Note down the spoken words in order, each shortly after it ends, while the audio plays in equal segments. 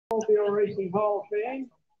Snowmobile Racing Hall of Fame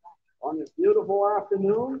on this beautiful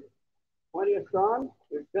afternoon. Plenty of sun.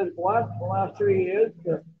 We've been blessed the last 3 years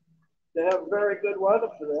to have very good weather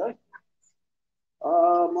for this.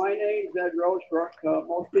 My name's Ed Rosebrook.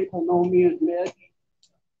 Most people know me as Mitch.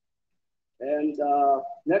 And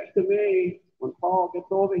next to me, when Paul gets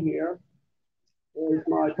over here, is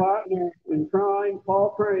my partner in crime, Paul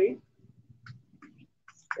Crane.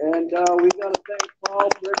 And we've got to thank Paul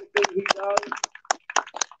for everything he does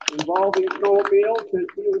involving snowmobile since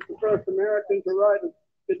he was the first American to ride a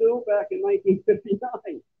canoe back in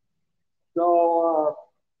 1959. So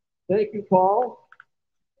thank you, Paul.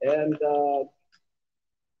 And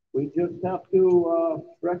we just have to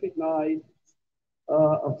recognize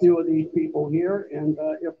a few of these people here. And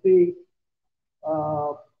if the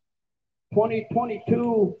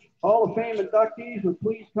 2022 Hall of Fame inductees would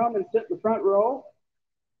please come and sit in the front row.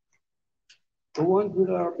 The ones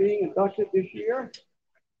that are being inducted this year.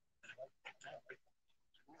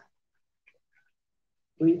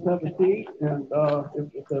 Please have a seat, and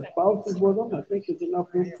if the spouse is with them, I think there's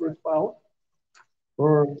enough room for a spouse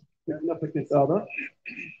or significant other.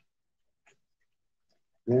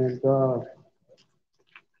 And it's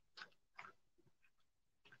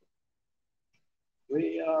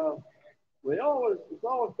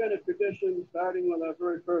always been a tradition, starting with our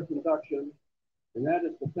very first induction, and that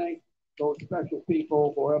is to thank those special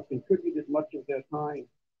people who have contributed much of their time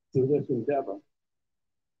to this endeavor.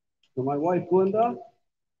 So my wife, Linda,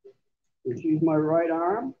 she's my right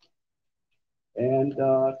arm. And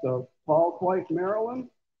so Paul's wife, Marilyn,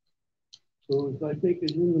 who I think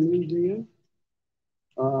is in the museum.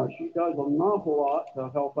 She does an awful lot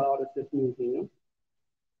to help out at this museum.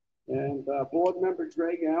 And board member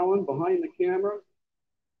Greg Allen behind the camera.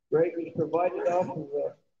 Greg has provided us with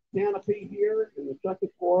a canopy here in the second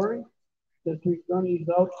floor since we've done these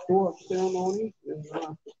outdoor ceremonies. And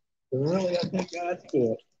really, I think adds to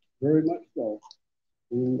it, very much so.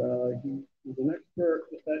 And he's an expert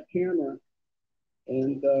at that camera.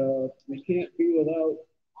 And we can't be without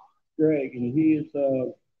Greg. And he is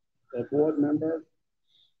a board member.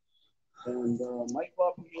 And Mike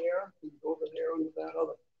LaPierre, who's over there under that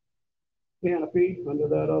other canopy, under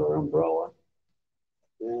that other umbrella.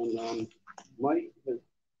 And Mike has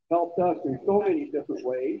helped us in so many different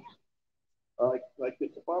ways. I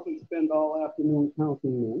could probably spend all afternoon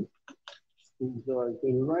counting him. He's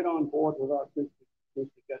been right on board with us since the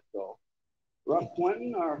get-go. Russ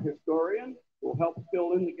Quentin, our historian, will help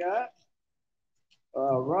fill in the gaps.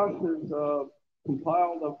 Russ has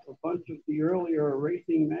compiled a bunch of the earlier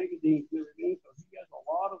racing magazines and everything, so he has a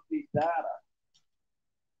lot of the data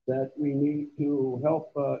that we need to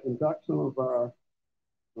help induct some of our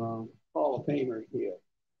Hall of Famers here.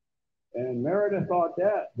 And Meredith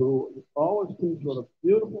Audette, who always comes with a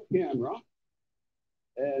beautiful camera,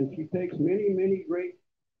 and she takes many, many great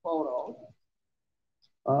photos,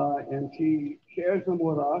 and she shares them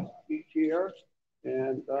with us each year,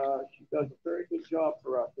 and she does a very good job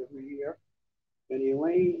for us every year. And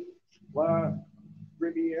Elaine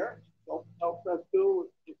Riviere helps us too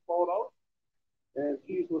with photos, and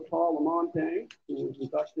she's with Paul Lamontagne, who was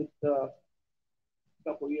inducted a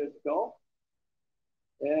couple of years ago.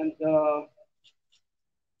 And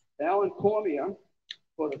Alan Cormier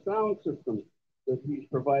for the sound system that he's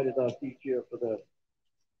provided us each year for this.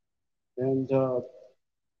 And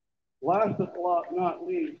last but not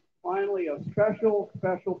least, finally, a special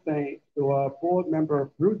thanks to our board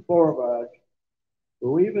member, Bruce Borovage,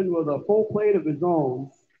 who even with a full plate of his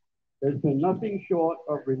own, has been nothing short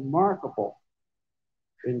of remarkable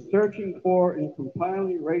in searching for and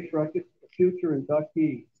compiling race records for future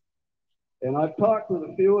inductees. And I've talked with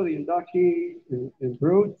a few of the inductees, and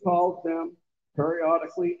Bruce calls them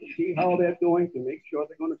periodically to see how they're doing, to make sure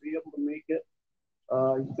they're going to be able to make it.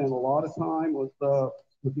 He spent a lot of time with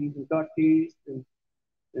these inductees and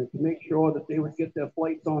to make sure that they would get their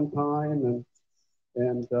flights on time.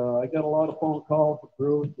 And I got a lot of phone calls with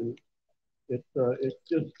Bruce, and it's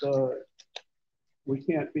just, we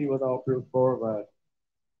can't be without Bruce Borovage.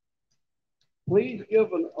 Please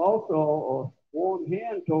give also a warm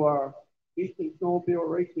hand to our Eastern Snowmobile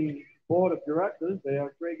Racing Board of Directors. They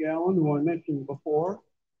are Greg Allen, who I mentioned before,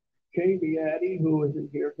 Shane Beatty, who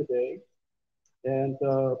isn't here today, and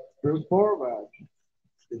Bruce Borovage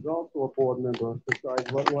is also a board member. Besides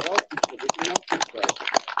what else is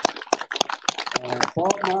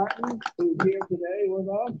Bob Martin, who's here today with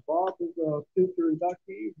us. Bob is a future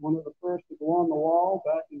inductee, one of the first to go on the wall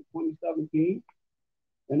back in 2017.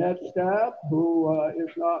 And Ed Stab, who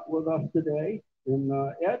is not with us today. And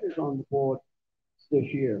Ed is on the board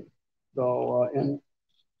this year. So, and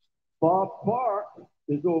Bob Clark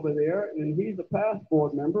is over there, and he's a past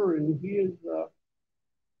board member, and he is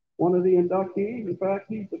one of the inductees. In fact,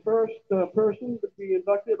 he's the first person to be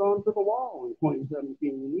inducted onto the wall in 2017,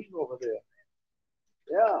 and he's over there.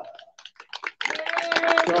 Yeah.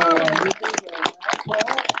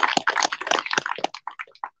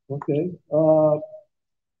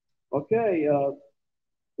 Okay.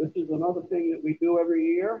 This is another thing that we do every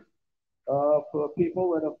year for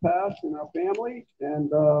people that have passed in our families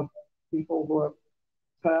and people who have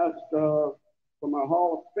passed from our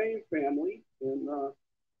Hall of Fame family. And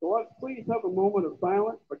so let's please have a moment of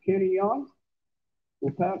silence for Kenny Young,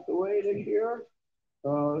 who passed away this year,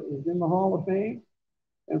 is in the Hall of Fame,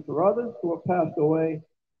 and for others who have passed away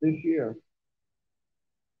this year.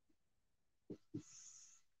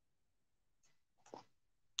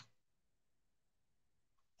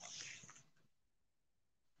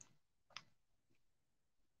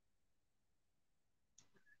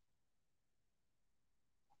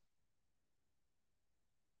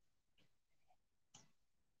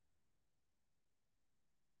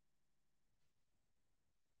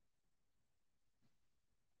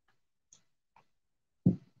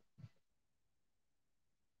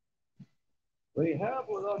 We have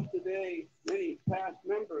with us today many past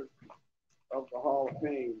members of the Hall of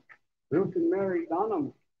Fame. Bruce and Mary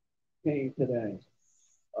Dunham came today.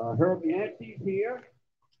 Herb Yancey's here.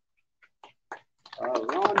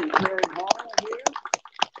 Ron and Terry Hall are here.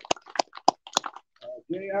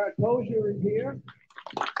 J.R. Tozier is here.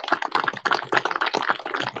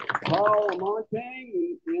 Paul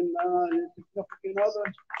Montang and his significant other,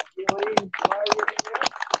 Elaine Larry is here.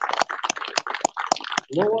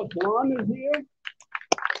 Lois Lund is here.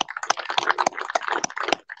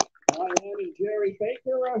 Diane and Jerry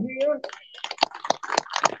Baker are here.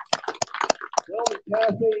 Bill and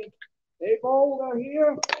Kathy Abold are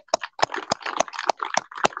here.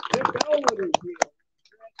 Chip Elwood is here.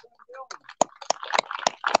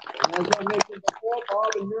 And as I mentioned before,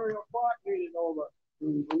 Bob and Muriel Clark made it over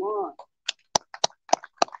from Vermont.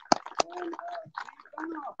 And Steve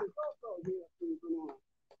Benoff is also here from Vermont.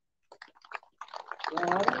 I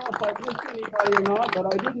don't know if I missed anybody or not, but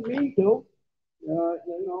I didn't mean to.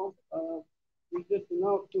 We just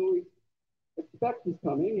announced who we expect is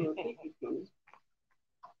coming or think is coming.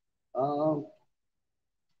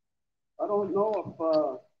 I don't know if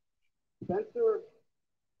Spencer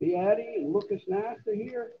Beatty and Lucas Nass are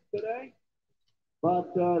here today,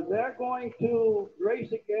 but they're going to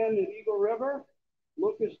race again at Eagle River.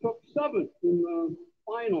 Lucas took 7th in the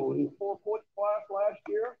final in 4-foot class last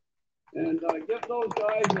year. And give those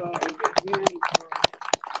guys a good hand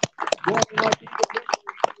for going like Eagle River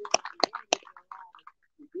this year.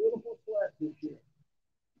 Beautiful sled this year.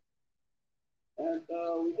 And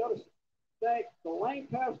we got to thank the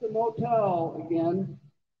Lancaster Motel again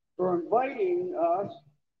for inviting us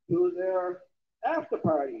to their after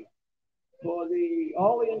party for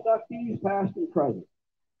all the inductees, past and present.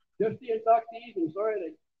 Just the inductees. I'm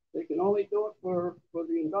sorry they can only do it for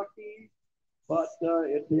the inductees. But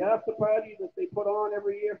it's the after party that they put on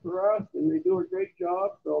every year for us, and they do a great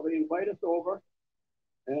job. So they invite us over.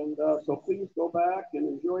 And so please go back and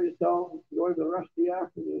enjoy yourselves. Enjoy the rest of the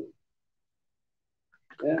afternoon.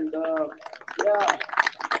 And yeah,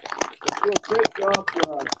 they do a great job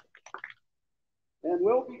for us. And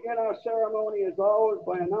we'll begin our ceremony as always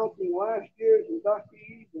by announcing last year's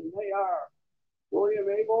inductees, and they are William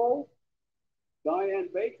Abold, Diane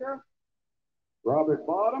Baker, Robert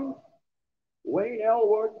Bottom, Wayne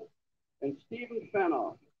Elwood, and Stephen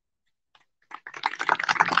Fenoff.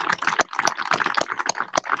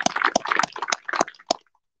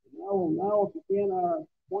 Now we'll begin our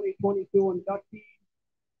 2022 inductees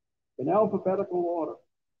in alphabetical order.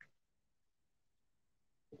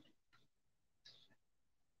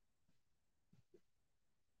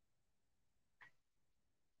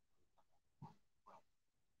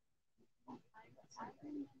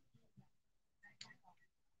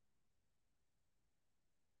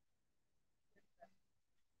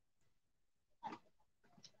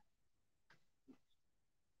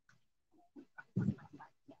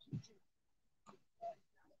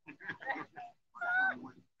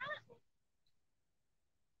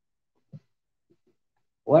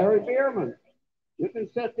 Larry Bierman. You can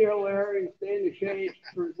sit there, Larry, and stay in the shade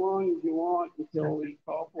for as long as you want until we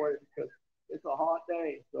call for it, because it's a hot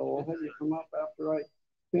day. So I'll have you come up after I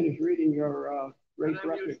finish reading your race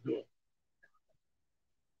record here.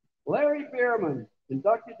 Larry Bierman,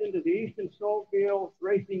 inducted into the Eastern Snowmobile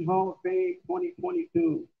Racing Hall of Fame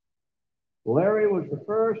 2022. Larry was the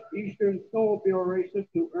first Eastern Snowmobile racer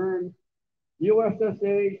to earn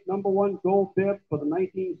USSA's #1 gold bib for the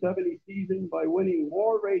 1970 season by winning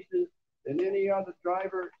more races than any other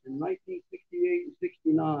driver in 1968 and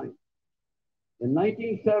 69. In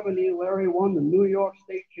 1970, Larry won the New York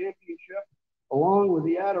State Championship along with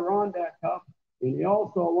the Adirondack Cup, and he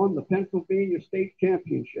also won the Pennsylvania State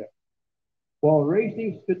Championship. While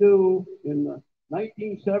racing Skidoo in the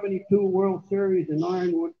 1972 World Series in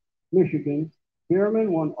Ironwood, Michigan,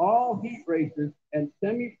 Bierman won all heat races and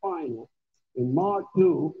semifinals in Mod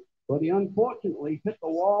 2, but he unfortunately hit the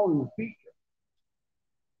wall in the feature.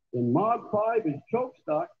 In Mod 5, his choke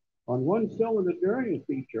stuck on one cylinder during the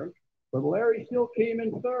feature, but Larry still came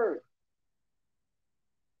in third,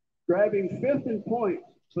 grabbing fifth in points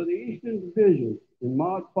for the Eastern Division in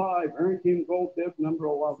Mod 5, earned him gold bib number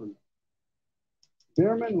 11.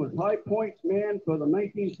 Bierman was high points man for the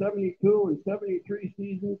 1972 and 73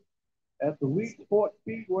 seasons at the Weedsport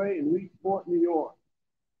Speedway in Weedsport, New York.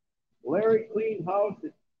 Larry cleaned house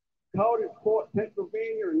at Coudersport,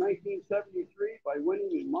 Pennsylvania in 1973 by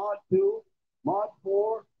winning in Mod 2, Mod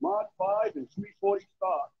 4, Mod 5, and 340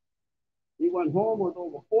 stock. He went home with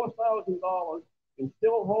over $4,000 and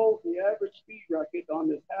still holds the average speed record on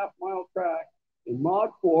this half-mile track in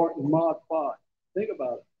Mod 4 and Mod 5. Think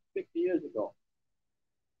about it, 60 years ago.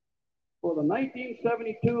 For the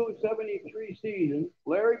 1972-73 season,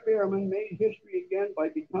 Larry Bierman made history again by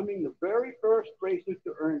becoming the very first racer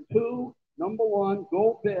to earn 2 number 1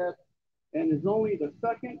 gold bibs, and is only the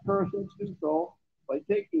second person to do so by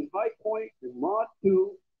taking high points in Mod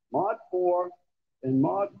 2, Mod 4, and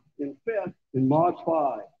fifth in Mod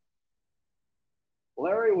 5.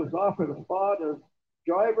 Larry was offered a spot as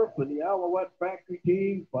driver for the Alouette factory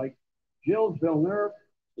team by Gilles Villeneuve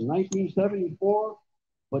in 1974,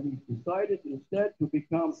 but he decided instead to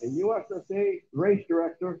become a USSA race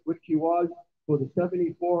director, which he was for the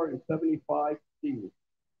 74 and 75 season.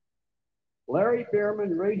 Larry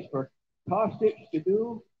Bierman raced for Postage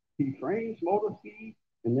Skidoo, P. Frames Motor Speed,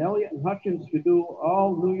 and Elliott and Hutchins Skidoo,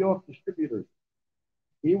 all New York distributors.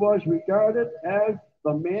 He was regarded as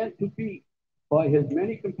the man to beat by his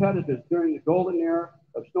many competitors during the golden era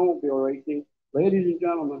of snowmobile racing. Ladies and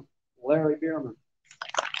gentlemen, Larry Bierman.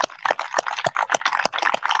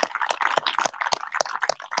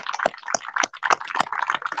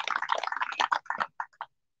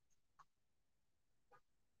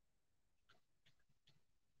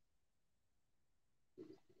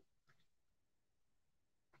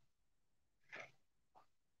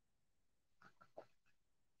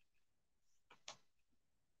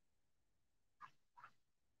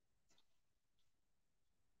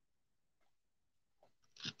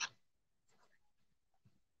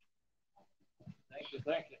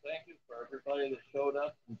 Thank you for everybody that showed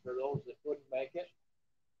up and for those that couldn't make it.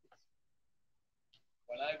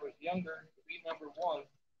 When I was younger, to be number 1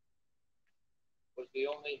 was the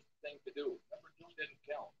only thing to do. Number 2 didn't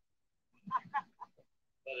count.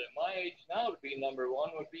 But at my age now, to be number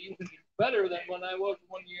 1 would be even better than when I was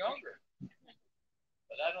when younger.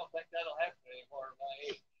 But I don't think that'll happen anymore at my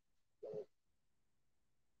age. So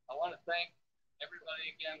I want to thank everybody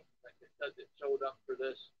again, like I said, that showed up for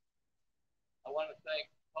this. I want to thank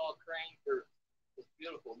Paul Crane for this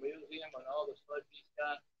beautiful museum and all the sleds he's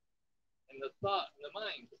got, and the thought and the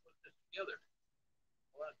mind to put this together.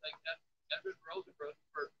 I want to thank Edward Rosenbrook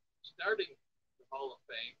for starting the Hall of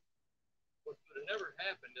Fame, which would have never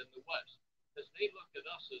happened in the West, because they looked at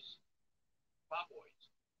us as cowboys,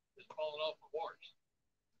 just falling off a horse.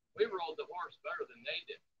 We rode the horse better than they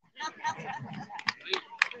did.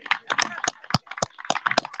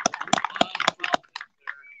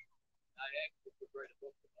 I actually could write a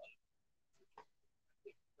book about it.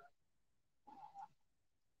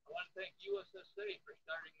 I want to thank USSA for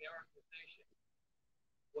starting the organization,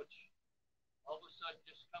 which all of a sudden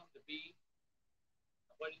just come to be.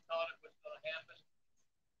 Nobody thought it was going to happen.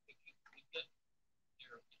 It get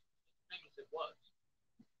here as big as it was.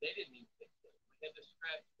 They didn't even think that. We had to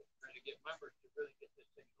scratch to try to get members to really get this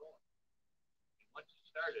thing going. And once it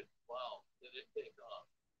started, wow, did it take off.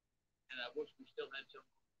 And I wish we still had some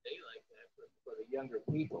day like that for the younger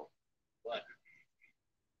people, but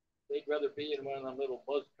they'd rather be in one of them little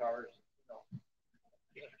buzz cars, Snowmobile.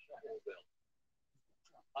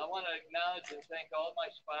 I want to acknowledge and thank all my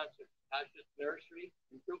sponsors, Tasha's Nursery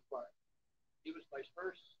and Fruit Farm. He was my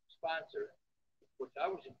first sponsor, which I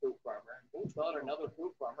was a fruit farmer, and who thought another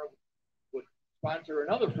fruit farmer would sponsor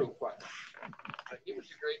another fruit farmer? But he was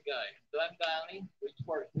a great guy. Glenn Downey,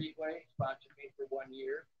 Weedsport Speedway, sponsored me for 1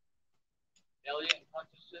 year. Elliott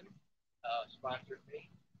Hutchison sponsored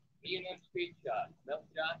me. E&M Speed Shop. Mel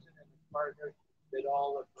Johnson and his partners did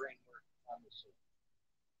all the brain work on the scene.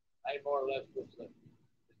 I more or less was the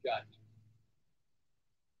judge.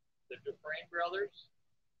 The Dufresne brothers,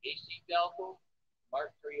 AC Delco,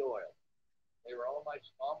 Mark III Oil. They were all my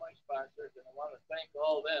sponsors, and I want to thank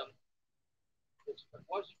all of them. If it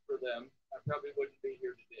wasn't for them, I probably wouldn't be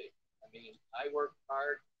here today. I mean, I worked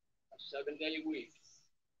hard a 7-day week,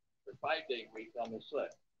 or 5-day week on the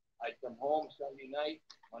sled. I'd come home Sunday night,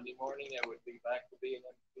 Monday morning, I would be back to being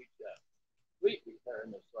a fleet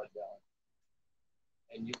tearing the sled down.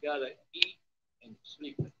 And you gotta eat and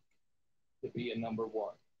sleep it to be a number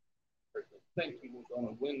one, or to think you were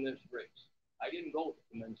gonna win this race. I didn't go to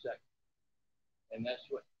come in second. And that's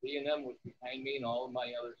what B&M was behind me and all of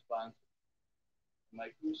my other sponsors.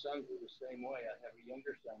 My 2 sons were the same way. I have a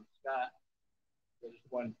younger son, Scott, that has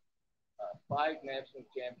won 5 national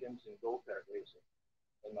champions in go-kart racing.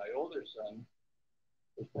 And my older son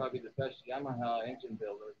was probably the best Yamaha engine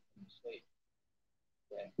builder in the state.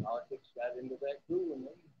 And politics got into that too, and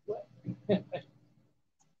then what? I want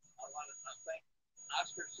to thank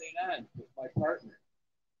Oscar St. Anne, was my partner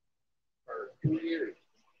for 2 years,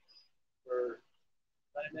 for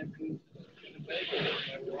letting them do the bagel.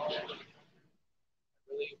 And we're all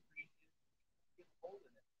really appreciate it.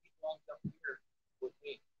 Holding it. He belongs up here with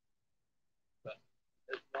me. But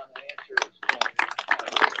that's not an answer. It's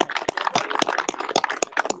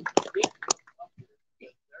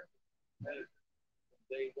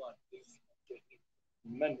day one, he's a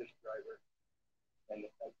tremendous driver and a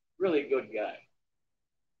really good guy.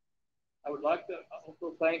 I would like to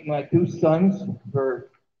also thank my 2 sons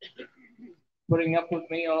for putting up with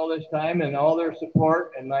me all this time and all their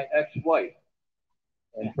support, and my ex-wife.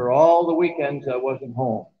 And for all the weekends I wasn't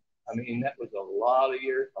home. I mean, that was a lot of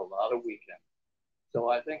years, a lot of weekends. So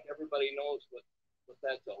I think everybody knows what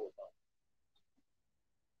that's all about.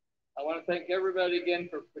 I want to thank everybody again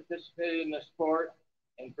for participating in the sport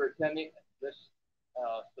and for attending this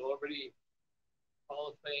Celebrity Hall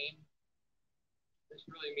of Fame. This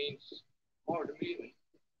really means more to me than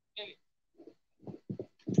anything.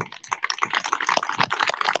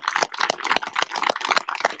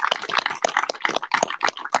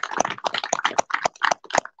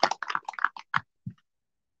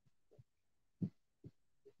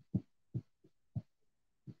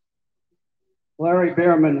 Larry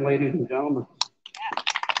Behrman, ladies and gentlemen.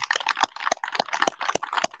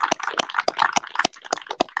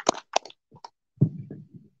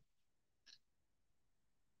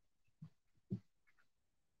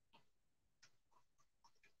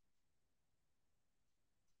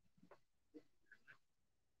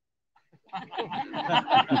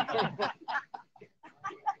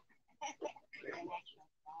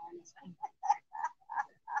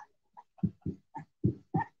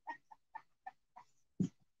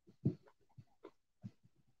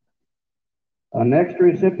 Our next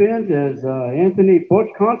recipient is Anthony Butch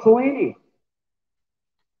Consolini.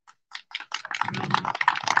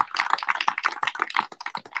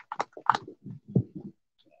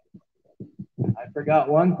 I forgot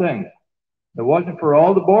one thing. If it wasn't for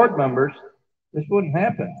all the board members, this wouldn't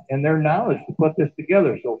happen, and their knowledge to put this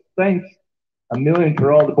together. So thanks a million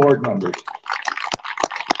for all the board members.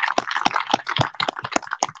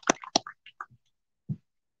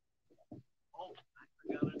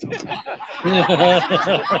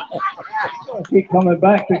 I keep coming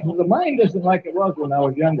back because the mind isn't like it was when I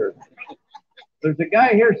was younger. There's a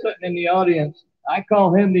guy here sitting in the audience. I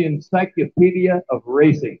call him the encyclopedia of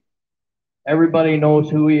racing. Everybody knows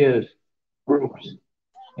who he is, Bruce.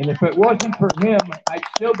 And if it wasn't for him, I'd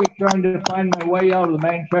still be trying to find my way out of the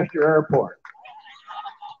Manchester airport.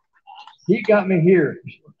 He got me here.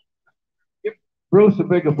 Give Bruce a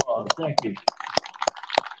big applause. Thank you.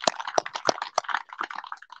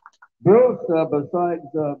 Bruce, besides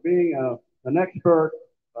being an expert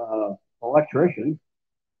electrician,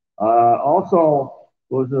 also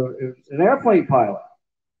was an airplane pilot.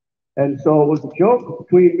 And so it was a joke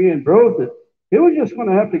between me and Bruce that he was just going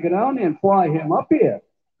to have to get down there and fly him up here.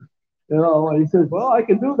 You know, and he says, well, I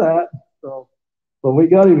can do that. So, but we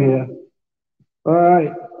got him here. All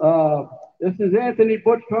right. This is Anthony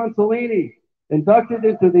Butch Consolini, inducted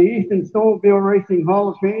into the Eastern Snowmobile Racing Hall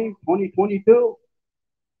of Fame 2022.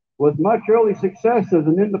 With much early success as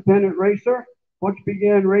an independent racer, Butch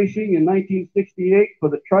began racing in 1968 for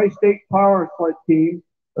the Tri-State Power Sled Team,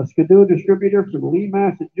 a Skidoo distributor from Lee,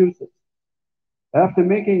 Massachusetts. After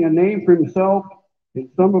making a name for himself in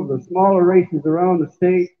some of the smaller races around the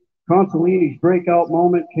state, Consolini's breakout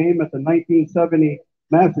moment came at the 1970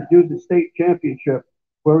 Massachusetts State Championship,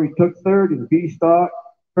 where he took third in B Stock,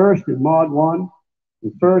 first in Mod 1,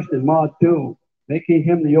 and first in Mod 2, making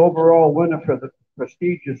him the overall winner for the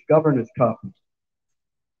prestigious Governor's Cup.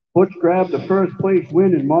 Butch grabbed the first place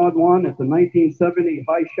win in Mod 1 at the 1970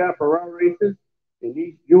 High Chaparral races in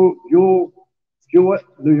East Jewett,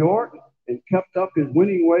 New York, and kept up his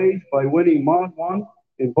winning ways by winning Mod 1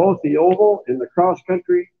 in both the oval and the cross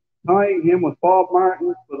country, tying him with Bob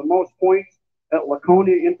Martin for the most points at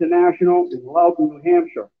Laconia International in Loudon, New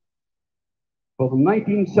Hampshire. For the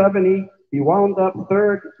 1970, he wound up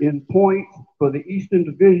third in points for the Eastern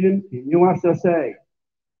Division in USSA.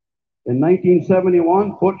 In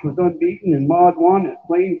 1971, Butch was unbeaten in Mod 1 at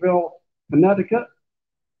Plainville, Connecticut.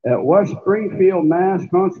 At West Springfield, Mass,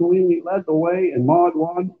 Consolini led the way in Mod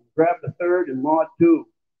 1, grabbed the third in Mod 2.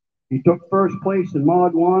 He took first place in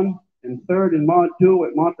Mod 1 and third in Mod 2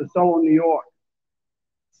 at Monticello, New York.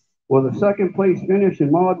 With a second place finish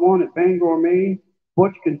in Mod 1 at Bangor, Maine,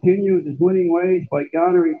 Butch continues his winning ways by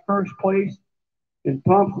garnering first place in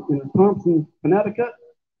Thompson, Connecticut.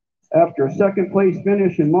 After a second place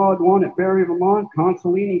finish in Mod 1 at Barry, Vermont,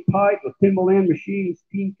 Consolini tied with Timberland Machines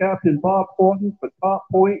team captain Bob Fortin for top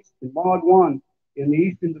points in Mod 1 in the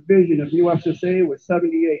Eastern Division of USSA with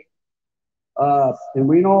 78. And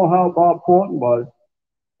we know how Bob Fortin was.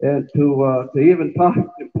 And to even top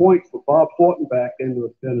the points for Bob Fortin back then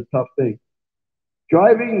would have been a tough thing.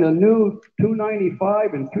 Driving the new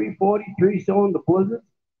 295 and 340 three-cylinder Blizzard,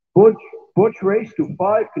 Butch raced to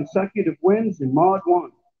 5 consecutive wins in Mod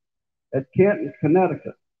 1 at Canton,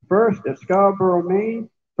 Connecticut. First at Scarborough, Maine,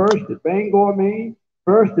 first at Bangor, Maine,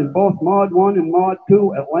 first in both Mod 1 and Mod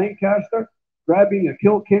 2 at Lancaster, grabbing a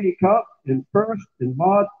Kilkenny Cup, and first in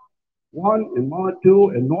Mod 1 and Mod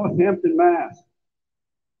 2 in Northampton, Mass.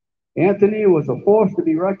 Anthony was a force to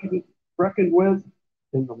be reckoned with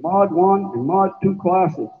in the Mod 1 and Mod 2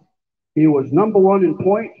 classes. He was number 1 in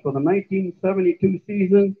points for the 1972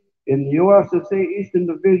 season in the USSA Eastern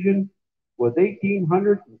Division with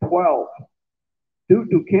 1,812. Due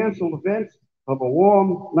to canceled events of a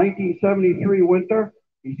warm 1973 winter,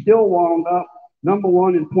 he still wound up number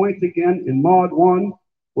 1 in points again in Mod 1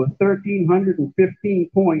 with 1,315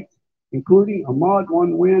 points, including a Mod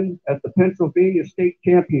 1 win at the Pennsylvania State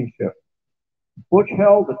Championship. Butch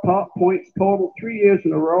held the top points total 3 years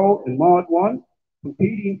in a row in Mod 1,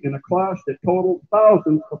 competing in a class that totaled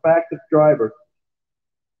thousands of active drivers.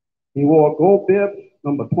 He wore gold bibs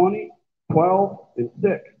number 20, 12, and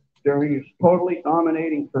 6 during his totally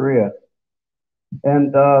dominating career.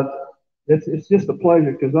 And it's just a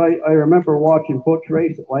pleasure because I remember watching Butch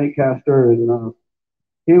race at Lancaster, and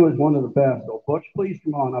he was one of the best. So Butch, please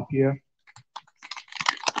come on up here.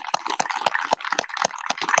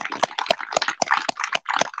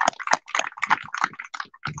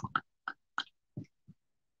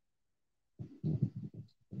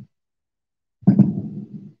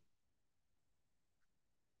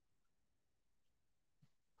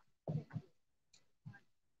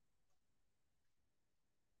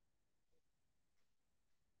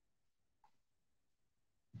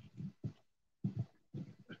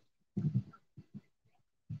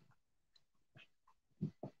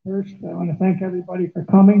 First, I want to thank everybody for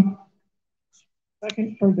coming.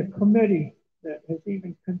 Second, for the committee that has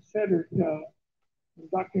even considered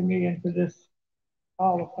inducting me into this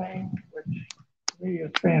Hall of Fame, which to me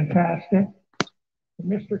is fantastic.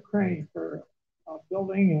 And Mr. Crane for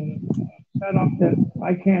building and setup that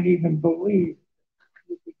I can't even believe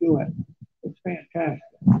you could do it. It's fantastic.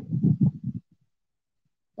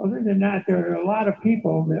 Other than that, there are a lot of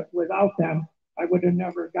people that without them, I would have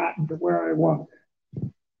never gotten to where I was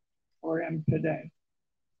or am today.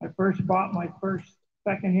 I first bought my first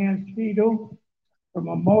secondhand Ski-Doo from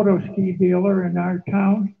a moto ski dealer in our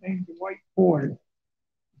town named Dwight Ford.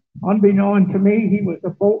 Unbeknown to me, he was a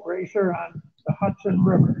boat racer on the Hudson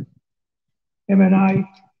River. Him and I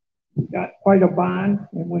got quite a bond,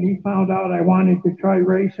 and when he found out I wanted to try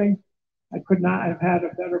racing, I could not have had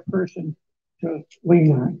a better person to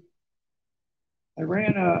lean on. I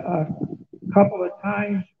ran a couple of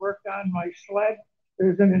times, worked on my sled.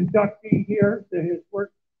 There's an inductee here that has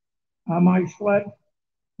worked on my sled.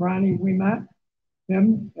 Ronnie, we met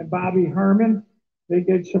him and Bobby Herman. They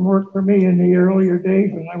did some work for me in the earlier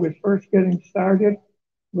days when I was first getting started.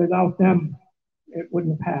 Without them, it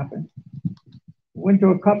wouldn't have happened. Went to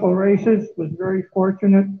a couple of races, was very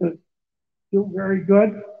fortunate to do very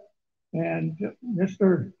good. And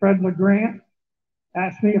Mr. Fred LeGrant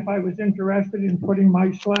asked me if I was interested in putting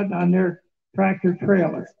my sled on their tractor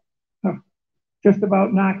trailer. Just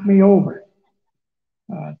about knocked me over.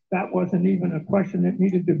 That wasn't even a question that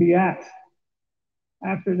needed to be asked.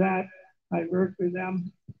 After that, I worked with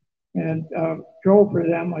them and drove for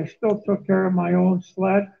them. I still took care of my own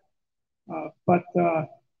sled, but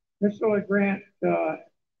Mr. LeGrant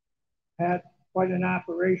had quite an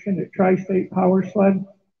operation at Tri-State Power Sled,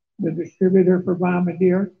 the distributor for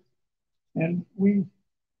Bombardier, and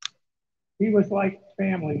he was like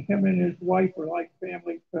family. Him and his wife were like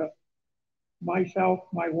family to myself,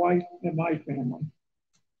 my wife, and my family.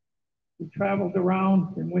 We traveled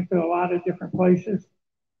around and went to a lot of different places.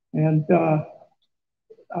 And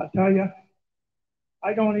I'll tell you,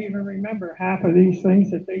 I don't even remember half of these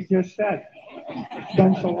things that they just said. It's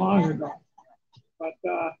been so long ago. But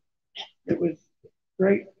it was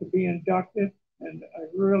great to be inducted, and I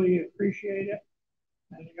really appreciate it.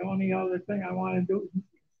 And the only other thing I want to do is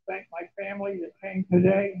thank my family that came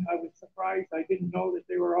today. I was surprised. I didn't know that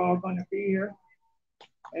they were all going to be here.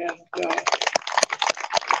 And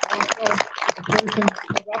also, the person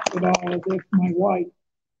that put up with all of this, my wife,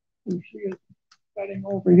 who she is sitting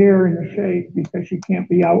over here in the shade because she can't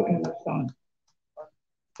be out in the sun.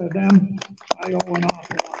 To them, I owe an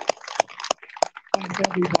awful lot. Thank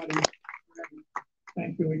everybody.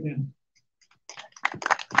 Thank you again.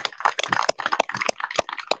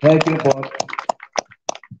 Thank you, Bob.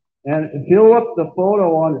 And if you look the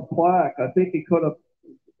photo on his plaque, I think he could have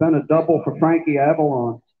been a double for Frankie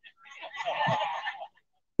Avalon.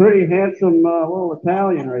 Pretty handsome little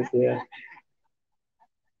Italian right there.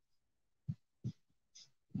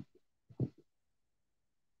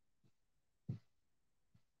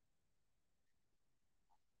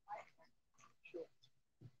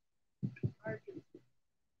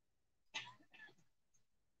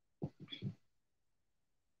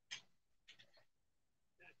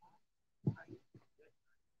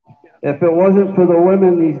 If it wasn't for the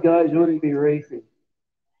women, these guys wouldn't be racing.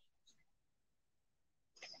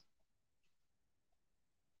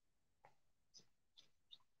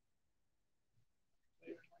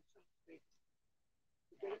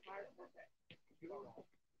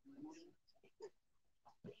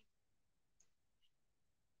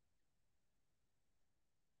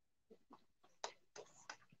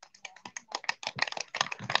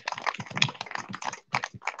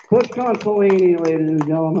 Push Consolini, ladies and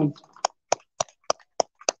gentlemen.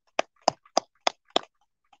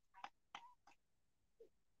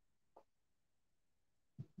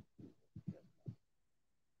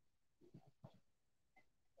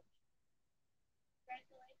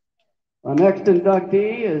 Our next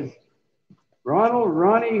inductee is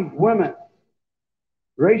Ronnie Wemmett,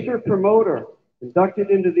 racer promoter, inducted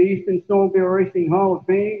into the Eastern Snowmobile Racing Hall of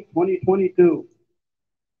Fame 2022.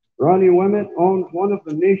 Ronnie Wemmett owns one of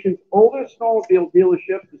the nation's oldest snowmobile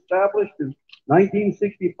dealerships, established in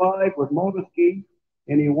 1965 with Motorski,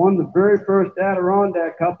 and he won the very first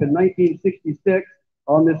Adirondack Cup in 1966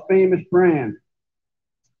 on this famous brand.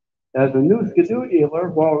 As a new Skidoo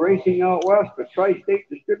dealer while racing out west for Tri-State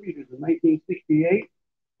Distributors in 1968,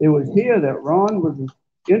 it was here that Ron was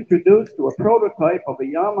introduced to a prototype of a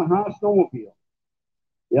Yamaha snowmobile.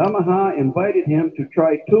 Yamaha invited him to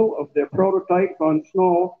try two of their prototypes on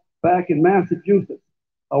snow back in Massachusetts.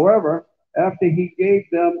 However, after he gave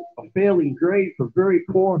them a failing grade for very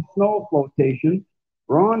poor snow flotation,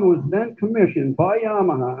 Ron was then commissioned by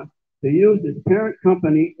Yamaha to use his parent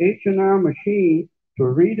company, H&R Machine, to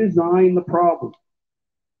redesign the problem.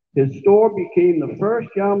 His store became the first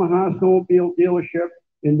Yamaha snowmobile dealership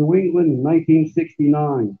in New England in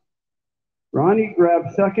 1969. Ronnie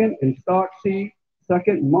grabbed second in Stock C,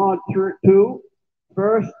 second in Mod 2,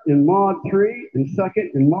 first in Mod 3, and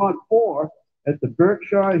second in Mod 4 at the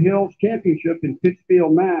Berkshire Hills Championship in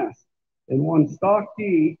Pittsfield, Mass., and won Stock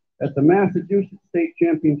D at the Massachusetts State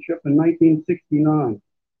Championship in 1969.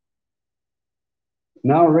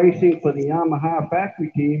 Now racing for the Yamaha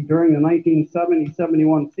factory team during the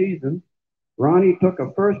 1970-71 season, Ronnie took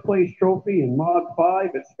a first-place trophy in Mod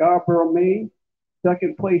 5 at Scarborough, Maine,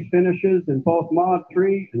 second-place finishes in both Mod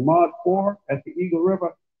 3 and Mod 4 at the Eagle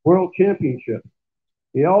River World Championship.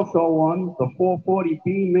 He also won the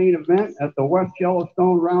 440B main event at the West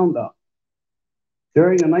Yellowstone Roundup.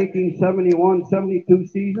 During the 1971-72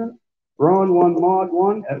 season, Ron won Mod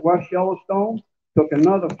 1 at West Yellowstone, took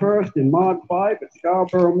another first in Mod 5 at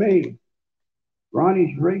Scarborough, Maine.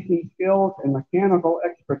 Ronnie's racing skills and mechanical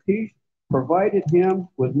expertise provided him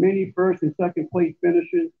with many first and second place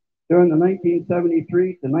finishes during the 1973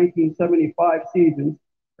 to 1975 seasons,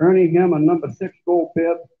 earning him a number 6 gold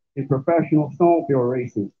bib in professional snowmobile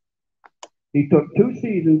racing. He took 2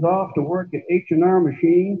 seasons off to work at H&R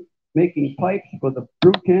Machine, making pipes for the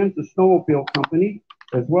Brutanza Snowmobile Company,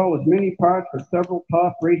 as well as many parts for several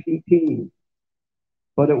top racing teams.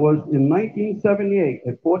 But it was in 1978,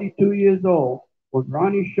 at 42 years old, when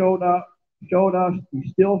Ronnie showed us he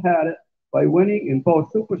still had it by winning in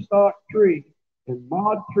both Superstock 3 and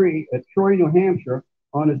Mod 3 at Troy, New Hampshire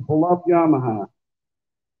on his beloved Yamaha.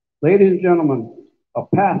 Ladies and gentlemen, a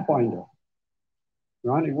Pathfinder,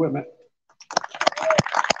 Ronnie Wemmett.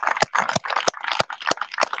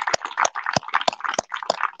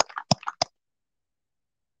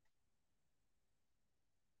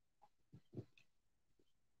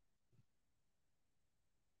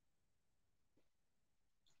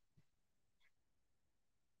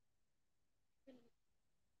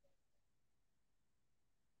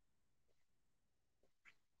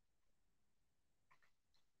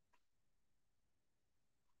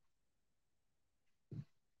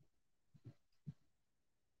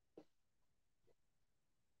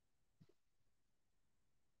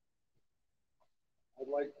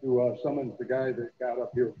 like to summon the guy that got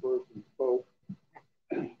up here first and spoke.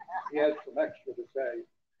 He had some extra to say.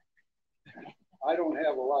 I don't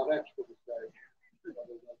have a lot extra to say.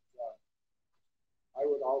 I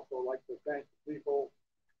would also like to thank the people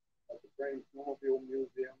at the Crane Snowmobile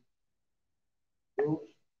Museum,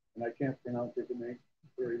 Bruce, and I can't pronounce his name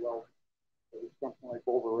very well. It was something like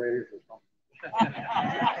overrated or something.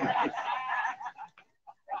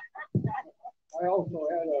 I also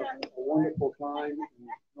had a wonderful time in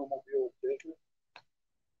the snowmobile business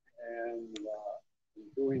and in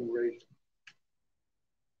doing racing.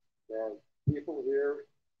 There are people here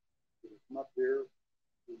who come up here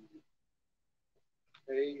to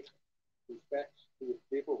pay respects to the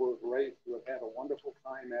people who have raced, who have had a wonderful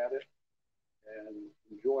time at it and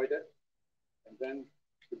enjoyed it, and then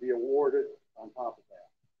to be awarded on top of that.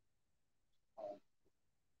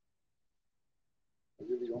 I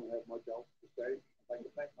really don't have much else to say. I'd like to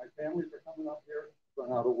thank my family for coming up here.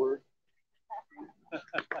 Run out of words.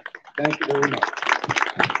 Thank you very much.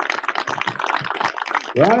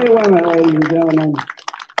 Ronnie Women, ladies and gentlemen.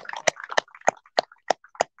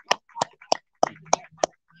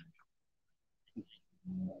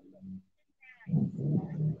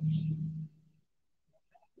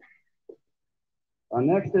 Our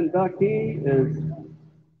next inductee is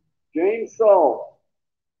James Soul,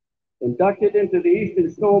 inducted into the Eastern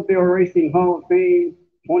Snowmobile Racing Hall of Fame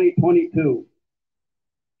 2022.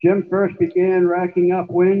 Jim first began racking up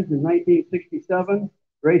wins in 1967,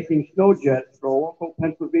 racing snow jets for a local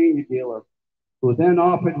Pennsylvania dealer, who then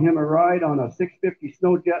offered him a ride on a 650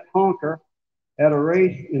 Snowjet Honker at a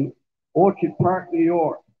race in Orchard Park, New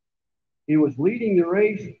York. He was leading the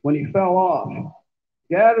race when he fell off.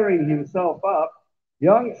 Gathering himself up,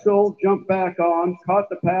 young Soul jumped back on, caught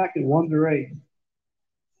the pack, and won the race.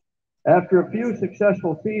 After a few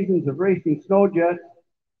successful seasons of racing snowjets,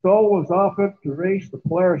 Soul was offered to race the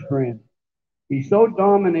Polaris brand. He so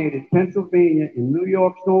dominated Pennsylvania and New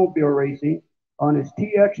York snowmobile racing on his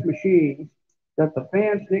TX machines that the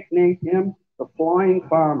fans nicknamed him the Flying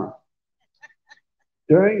Farmer.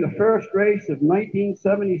 During the first race of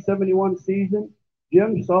 1970-71 season,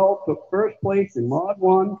 Jim Soul took first place in Mod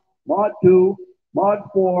 1, Mod 2, Mod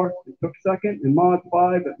 4, and took second in Mod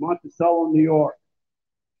 5 at Monticello, New York.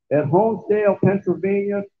 At Homestead,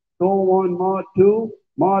 Pennsylvania, Soul won Mod 2,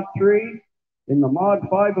 Mod 3. In the Mod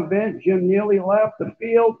 5 event, Jim nearly left the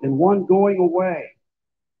field and won going away.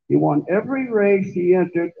 He won every race he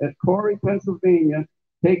entered at Corey, Pennsylvania,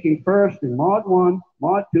 taking first in Mod 1,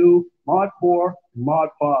 Mod 2, Mod 4, and Mod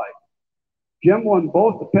 5. Jim won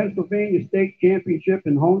both the Pennsylvania State Championship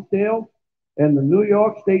in Homestead and the New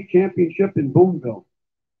York State Championship in Boonville.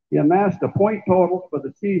 He amassed a point total for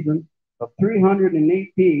the season of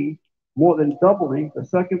 318, more than doubling the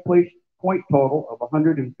second place point total of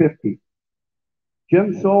 150.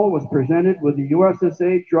 Jim Soul was presented with the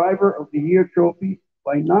USSA Driver of the Year trophy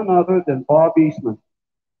by none other than Bob Eastman.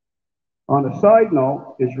 On a side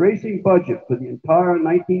note, his racing budget for the entire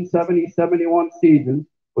 1970-71 season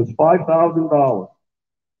was $5,000.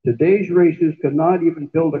 Today's racers could not even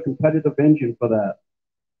build a competitive engine for that.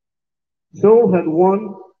 Soul had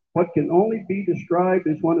won what can only be described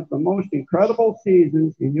as one of the most incredible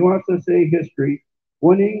seasons in USSA history,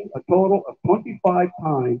 winning a total of 25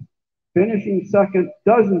 times, finishing second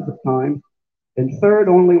dozens of times, and third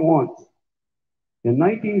only once. In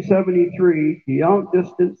 1973, he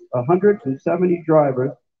outdistanced 170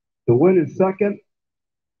 drivers to win his second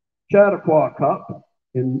Chautauqua Cup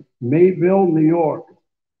in Mayville, New York.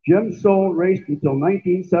 Jim Soul raced until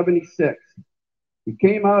 1976. He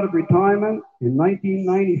came out of retirement in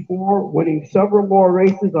 1994, winning several more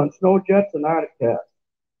races on snowjets and Arctic Cats.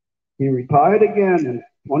 He retired again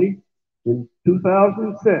in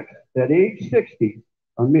 2006 at age 60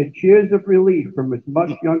 amid cheers of relief from his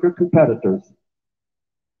much younger competitors.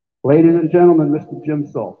 Ladies and gentlemen, Mr. Jim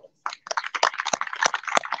Soul.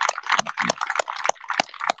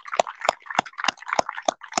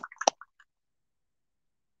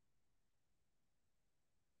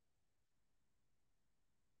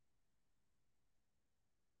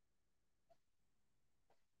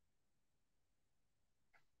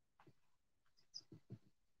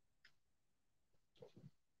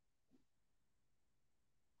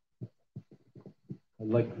 I'd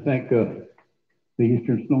like to thank the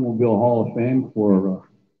Eastern Snowmobile Hall of Fame for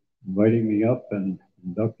inviting me up and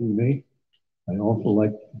inducting me. I'd also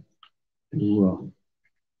like to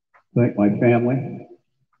thank my family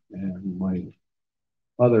and my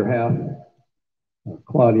other half,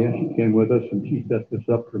 Claudia. She came with us and she set this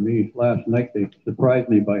up for me last night. They surprised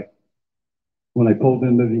me by when I pulled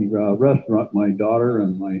into the restaurant, my daughter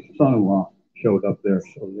and my son-in-law showed up there.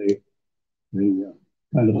 So they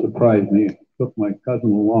kind of surprised me. Took my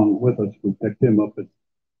cousin along with us. We picked him up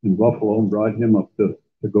in Buffalo and brought him up to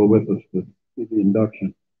go with us to see the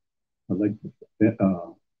induction. I'd like to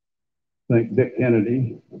thank Dick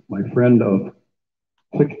Kennedy, my friend of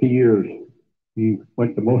 60 years. He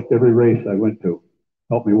went to most every race I went to.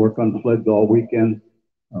 Helped me work on sleds all weekend.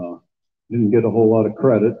 Didn't get a whole lot of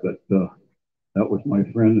credit, but that was my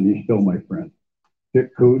friend, and he's still my friend.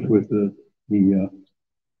 Dick Coos was the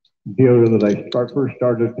dealer that I first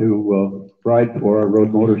started to ride for. I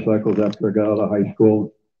rode motorcycles after I got out of high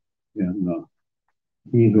school, and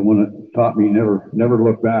he's the one that taught me never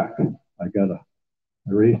look back. I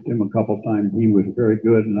raced him a couple times. He was very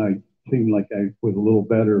good, and I seemed like I was a little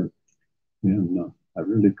better, and I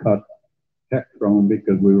really caught heck from him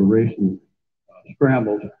because we were racing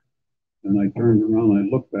scrambles, and I turned around and I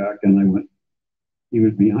looked back, and I went. He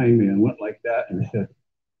was behind me and went like that, and said,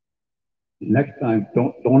 "Next time,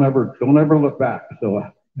 don't ever look back." So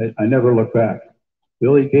I never looked back.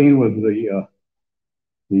 Billy Dean was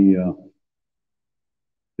the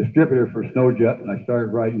distributor for Snowjet, and I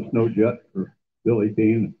started riding Snowjet for Billy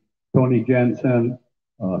Dean. Tony Jansen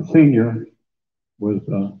Sr. was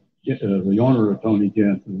the owner of Tony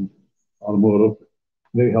Jansen Automotive.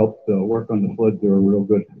 They helped work on the sleds. They were real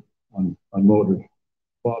good on motors.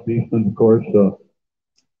 Bob Eastman, of course,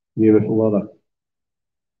 gave us a lot of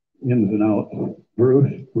ins and outs.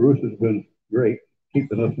 Bruce has been great,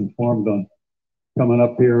 keeping us informed on coming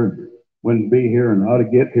up here, when to be here, and how to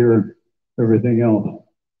get here, and everything else.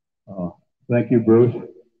 Thank you, Bruce.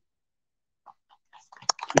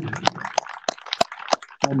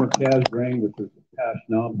 Homer Casgrain, which is past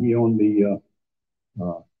now, he owned the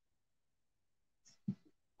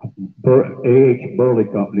A.H. Burley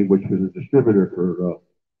Company, which was a distributor for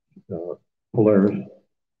Polaris.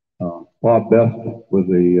 Bob Best was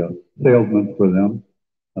a salesman for them.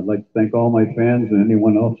 I'd like to thank all my fans and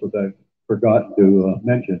anyone else that I've forgotten to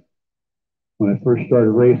mention. When I first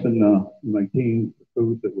started racing in my teens, it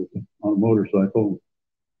was on a motorcycle.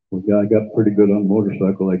 I got pretty good on a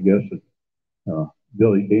motorcycle, I guess. And,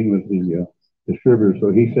 Billy Dean was the distributor,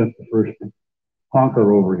 so he sent the first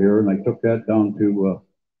honker over here, and I took that down to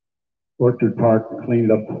Orchard Park and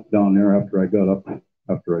cleaned up down there after I got up,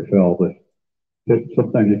 after I fell. But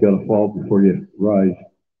sometimes you got to fall before you rise.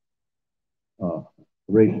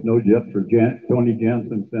 Raced Snowjet for Tony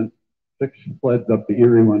Jansen, sent 6 sleds up to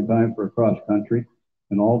Erie one time for a cross country,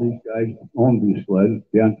 and all these guys owned these sleds.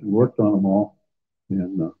 Jansen worked on them all,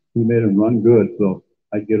 and he made them run good. So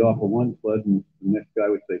I'd get off of one sled, and the next guy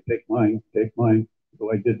would say, "Take mine, take mine."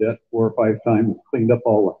 So I did that 4 or 5 times, cleaned up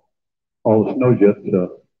all the Snowjet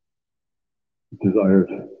desires.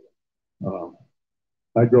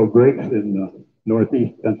 I drove grapes in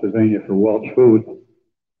northeast Pennsylvania for Welch Foods,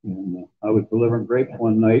 and I was delivering grapes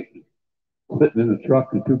one night, sitting in the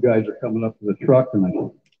truck, and 2 guys are coming up to the truck, and I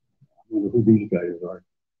wonder who these guys are.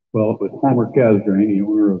 Well, it was Homer Casgrain, the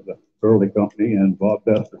owner of the Burley Company, and Bob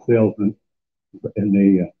Best, the salesman, and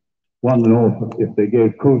they wanted to know if they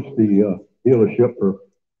gave Coos the dealership for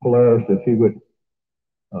Polaris, if he would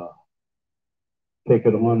take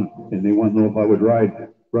it on, and they wanted to know if I would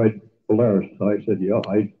ride Polaris. So I said, yeah,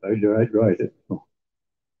 I'd ride it. So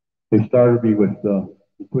they started me with,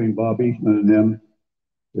 between Bob Eastman and them,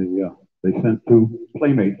 they sent 2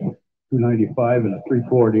 Playmates, 295 and a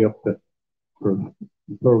 340 up to, for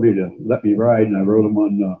Burley to let me ride, and I rode them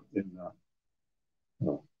on in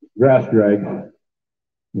grass drag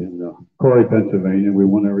in Corey, Pennsylvania. We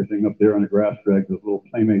won everything up there on the grass drag. Those little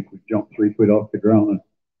Playmates would jump 3 feet off the ground,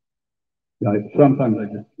 and sometimes I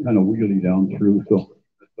just kind of wheelie down through, so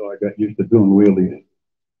I got used to doing wheelies.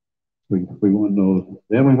 We won those.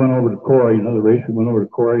 Then we went over to Corey, another race. We went over to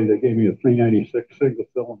Corey. They gave me a 396 single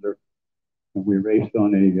cylinder, and we raced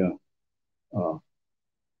on a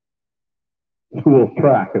school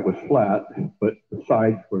track. It was flat, but the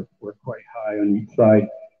sides were quite high on each side.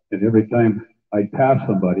 And every time I'd pass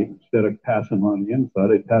somebody, instead of passing them on the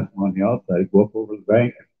inside, I'd pass them on the outside. I'd go up over the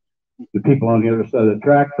bank. The people on the other side of the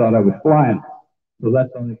track thought I was flying. So that's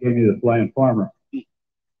when they gave me the Flying Farmer.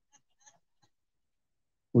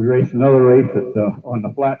 We raced another race on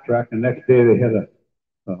the flat track. The next day they had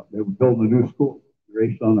they were building a new school. We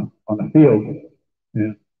raced on the field,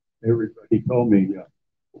 and everybody told me,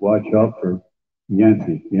 watch out for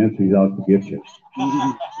Yancey. Yancey's out to get you.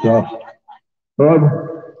 So, Bub,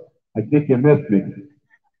 I think you missed me.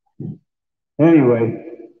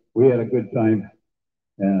 Anyway, we had a good time.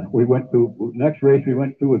 We went to, next race we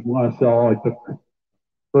went to was Monticello. I took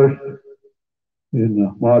first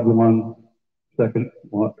in Mod 1, second,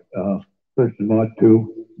 first in Mod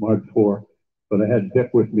 2, Mod 4. But I had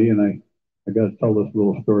Dick with me, and I got to tell this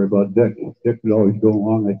little story about Dick. Dick would always go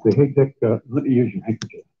along. I'd say, "Hey, Dick, let me use your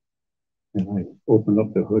handkerchief." And I opened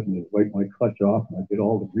up the hood and I'd wipe my clutch off and I'd get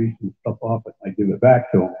all the grease and stuff off it and I'd give it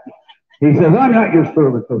back to him. He says, "I'm not your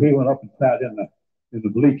servant." So he went up and sat in the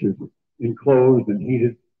bleachers, enclosed and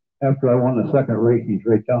heated. After I won the second race, he's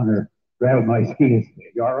right down there grabbing my skis.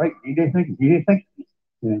 "You all right? Need anything? Need anything?"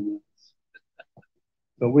 And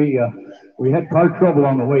so we had car trouble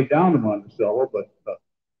on the way down to Monticello, but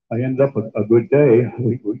I ended up a good day.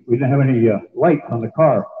 We didn't have any lights on the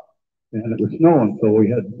car, and it was snowing, so we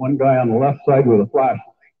had one guy on the left side with a flashlight,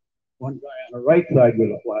 one guy on the right side with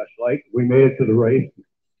a flashlight. We made it to the race.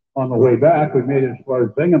 On the way back, we made it as far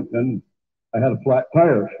as Binghamton. I had a flat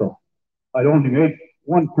tire, so I'd only made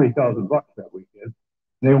won $3,000 that weekend.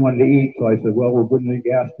 They wanted to eat, so I said, "Well, we'll go to the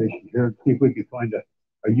gas station here and see if we can find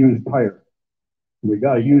a used tire." We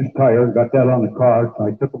got a used tire, got that on the car. So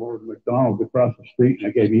I took them over to McDonald's across the street, and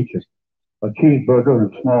I gave each a cheeseburger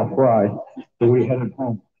and a small fry. So we headed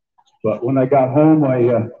home. But when I got home,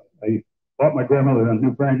 I bought my grandmother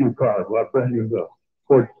a brand new car, a brand new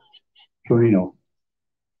Ford Torino.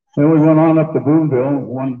 Then we went on up to Boonville,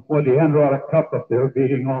 won the Andronic Cup up there,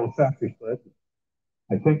 beating all the factory sleds.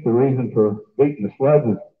 I think the reason for beating the sleds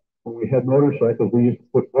is when we had motorcycles, we used to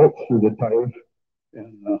put bolts through the tires,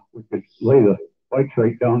 and we could lay the bikes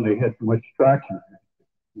right down. They had so much traction,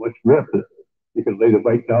 much grip that you could lay the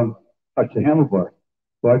bike down, touch the handlebar.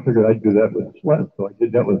 So I figured I'd do that with a sled. So I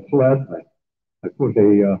did that with a sled. I put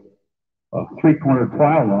a three-corner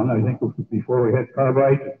plow on. I think it was before we had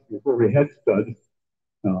carbides, before we had studs.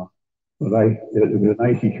 But it was an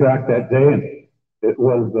icy track that day, and it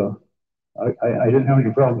was. I didn't have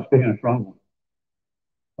any problem staying in front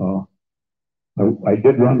of them. I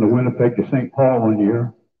did run the Winnipeg to St. Paul one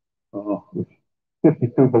year. It was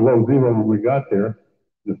 52 below zero when we got there.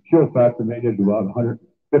 The chill factor made it about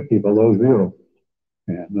 150 below zero,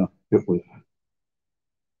 and it was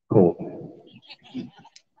cold.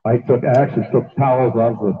 I actually took towels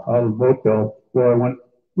out of the motel where I went.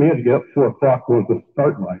 We had to get up 4 o'clock was the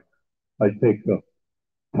start line. I'd take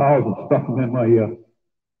towels and stuff them in my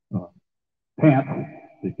pants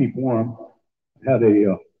to keep warm. I had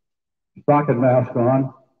a stocking mask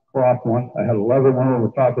on, cloth one. I had a leather one over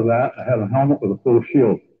the top of that. I had a helmet with a full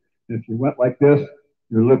shield. And if you went like this,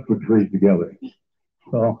 your lips would freeze together.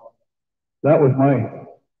 So that was my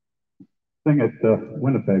thing at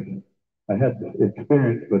Winnipeg. I had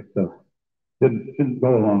experience, but didn't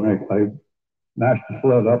go along. I mashed the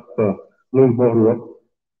sled up, blew the motor up.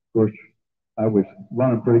 Of course, I was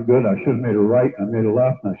running pretty good. I should have made a right, and I made a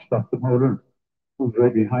left, and I stuck the motor. Who's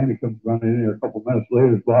right behind me comes running in here a couple minutes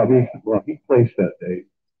later is Bob Easton. Well, he placed that day.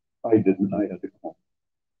 I didn't. I had to come home.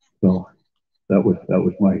 So that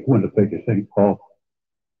was my Winnipeg to St. Paul.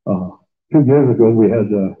 2 years ago, we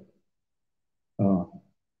had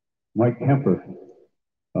Mike Kemper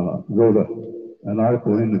wrote an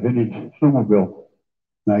article in the Vintage Snowmobile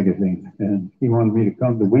magazine, and he wanted me to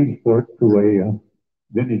come to Weedsport to a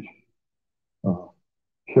vintage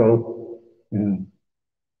show. And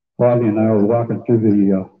Bobby and I were walking through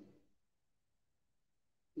the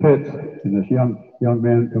pits, and this young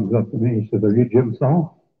man comes up to me. He said, "Are you Jim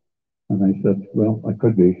Saul?" And I said, "Well, I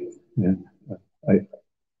could be." And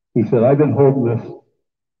he said, "I've been holding this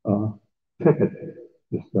ticket.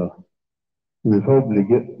 He was hoping to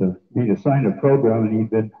get me to sign a program, and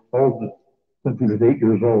he'd been holding it since he was 8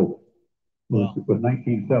 years old. Wow. It was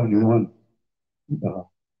 1971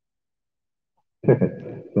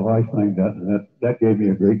 ticket. So I signed that, and that gave me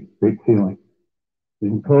a great feeling.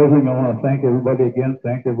 In closing, I want to thank everybody again.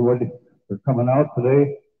 Thank everybody for coming out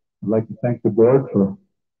today. I'd like to thank the board for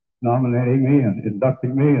nominating me and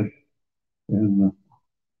inducting me, and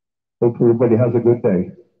hope everybody has a good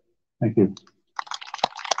day. Thank you.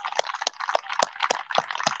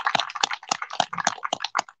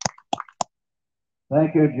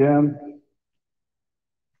 Thank you, Jim.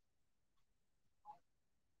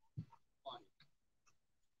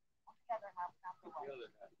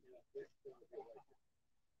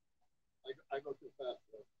 I go too fast.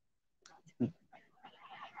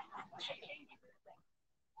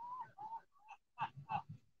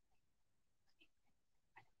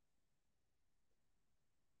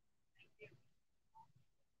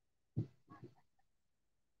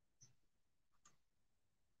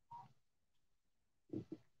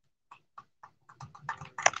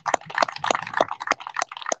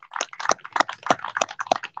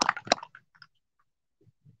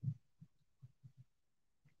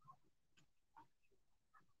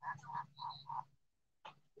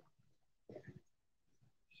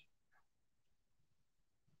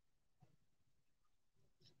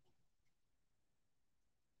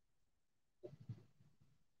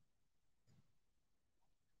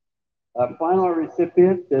 Our final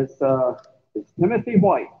recipient is Timothy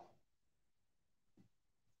White,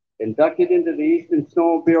 inducted into the Eastern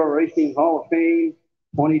Snowmobile Racing Hall of Fame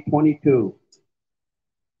 2022.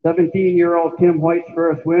 17-year-old Tim White's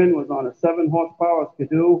first win was on a 7-horsepower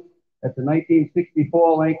Skidoo at the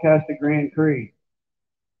 1964 Lancaster Grand Prix.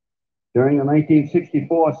 During the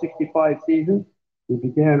 1964-65 season, he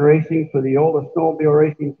began racing for the oldest snowmobile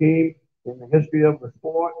racing team in the history of the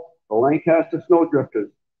sport, the Lancaster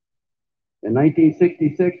Snowdrifters. In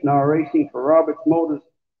 1966, now racing for Roberts Motors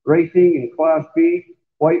Racing in Class B,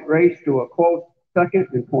 White raced to a close second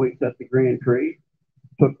in points at the Grand Prix,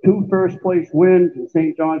 took 2 first-place wins in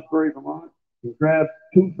St. Johnsbury, Vermont, and grabbed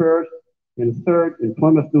 2 firsts and third in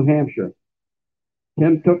Plymouth, New Hampshire.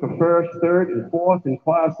 Tim took a first, third, and fourth in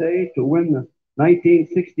Class A to win the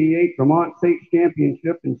 1968 Vermont State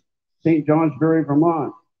Championship in St. Johnsbury,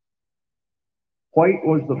 Vermont. White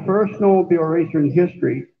was the first snowmobile racer in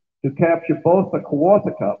history to capture both the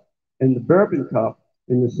Kawartha Cup and the Bourbon Cup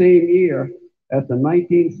in the same year at the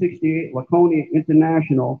 1968 Laconia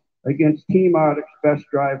International against Team Arctic's best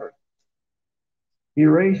driver. He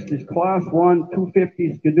raced his Class 1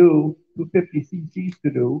 250 Skidoo, 250cc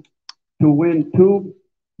Skidoo, to win 2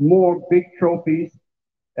 more big trophies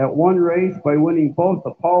at one race by winning both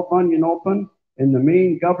the Paul Bunyan Open and the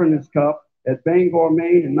Maine Governor's Cup at Bangor,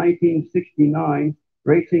 Maine in 1969,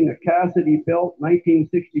 racing a Cassidy-built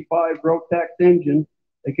 1965 Rotax engine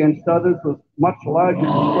against others with much larger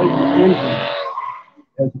displacement engines,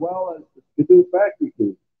 as well as the Skidoo factory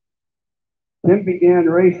team. Tim began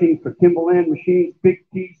racing for Timberland Machines' Big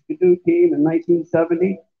T Skidoo team in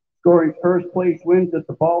 1970, scoring first-place wins at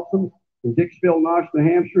the Balsam in Dixville Notch, New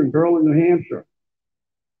Hampshire, and Berlin, New Hampshire.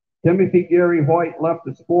 Timothy Gary White left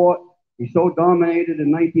the sport. He so dominated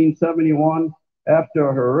in 1971 after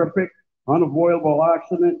a horrific, unavoidable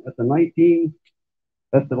accident at the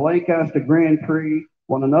Lancaster Grand Prix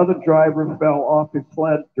when another driver fell off his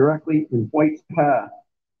sled directly in White's path,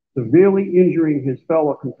 severely injuring his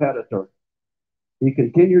fellow competitor. He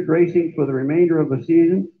continued racing for the remainder of the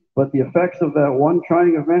season, but the effects of that one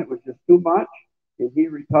trying event was just too much, and he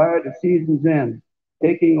retired at season's end,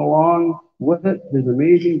 taking along with it his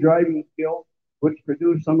amazing driving skills, which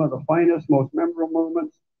produced some of the finest, most memorable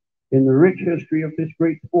moments in the rich history of this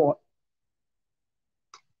great sport.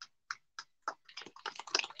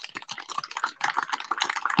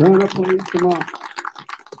 Turn up, please, come on.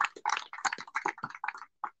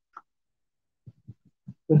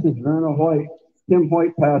 This is Verna White. Tim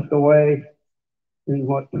White passed away in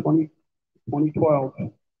 2012.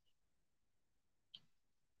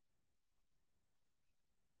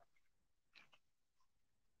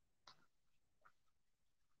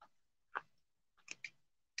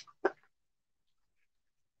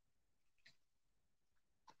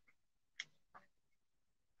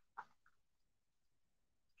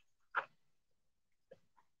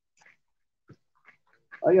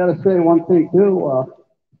 I got to say one thing too.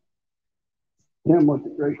 Tim was a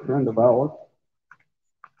great friend of ours.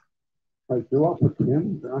 I grew up with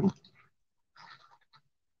Tim.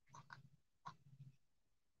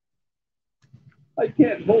 I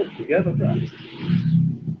can't hold together, John.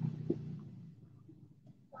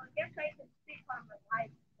 Well, I guess I can speak on the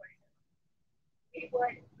life portion. We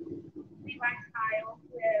would see my child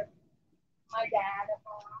with my dad and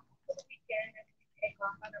mom for the weekend, and we take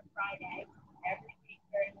off on a Friday every week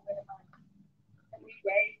during the winter months. And we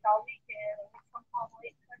raced all weekend, and we come home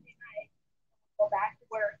late Sunday night, go back to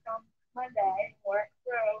work on Monday, work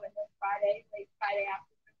through, and then late Friday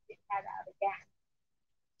afternoon, we head out again.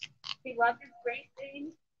 He loved his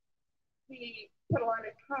racing. He put a lot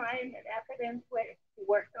of time and effort into it. He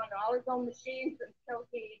worked on all his own machines until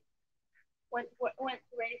he went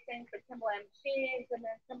to racing for Timberland Machines, and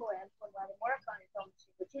then Timberland would let him work on his own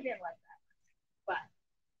machine, which he didn't like that much. But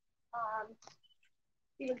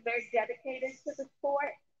he was very dedicated to the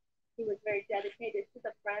sport. He was very dedicated to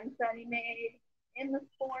the friends that he made in the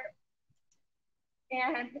sport.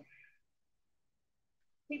 And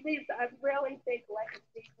he leaves a really big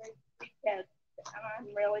legacy for his 3 kids. And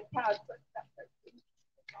I'm really proud to accept this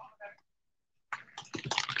honor.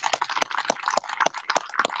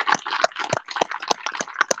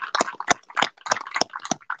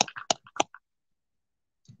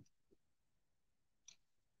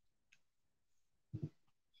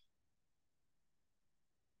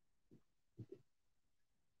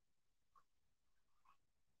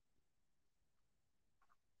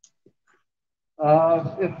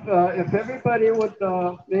 If everybody would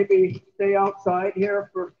maybe stay outside here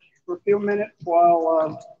for a few minutes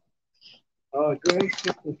while Grace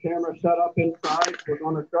gets the camera set up inside. We're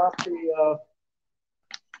going to drop the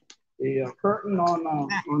the curtain on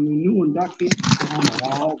the new induction on the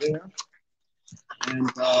wall there. And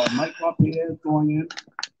Mike up here is going in.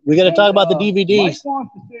 We got to talk about the DVDs. Mike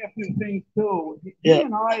wants to say a few things too. He Yeah.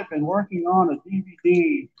 and I have been working on a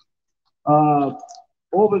DVD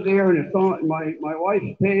over there, and it's on my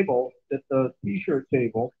wife's table, at the T-shirt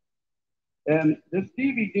table. And this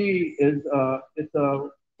DVD is it's a,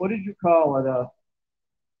 what did you call it?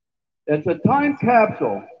 It's a time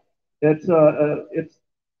capsule.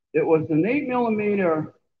 It was an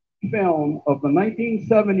 8mm film of the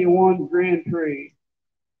 1971 Grand Prix,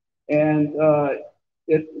 and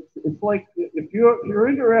it's like if you're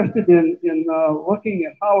interested in looking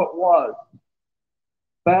at how it was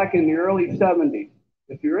back in the early 70s,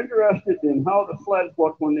 if you're interested in how the sleds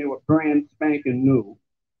looked when they were brand spanking new,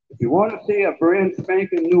 if you want to see a brand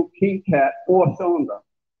spanking new King Cat 4-cylinder,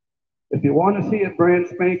 if you want to see a brand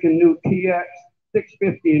spanking new TX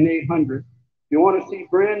 650 and 800, if you want to see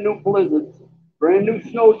brand new Blizzards, brand new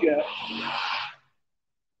Snowjets,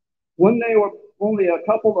 when they were only a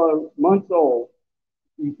couple of months old,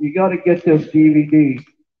 you got to get this DVD.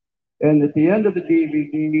 And at the end of the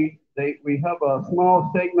DVD, we have a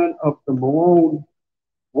small segment of the Malone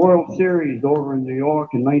World Series over in New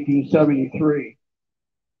York in 1973.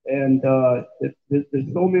 And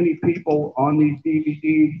there's so many people on these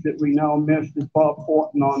DVDs that we now miss. There's Bob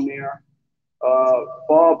Horton on there.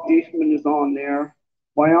 Bob Eastman is on there.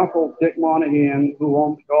 My uncle Dick Monahan, who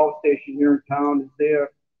owns the golf station here in town, is there.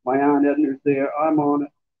 My aunt Edna's there. I'm on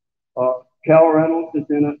it. Cal Reynolds is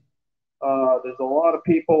in it. There's a lot of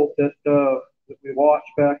people that we watched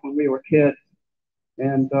back when we were kids.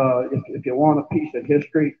 And if you want a piece of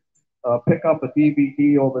history, pick up a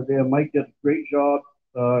DVD over there. Mike did a great job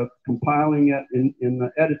compiling it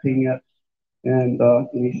and editing it. And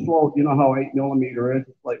he slowed, you know how 8mm is.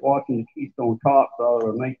 It's like watching the Keystone Cops out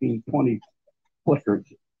of 1920 flickers.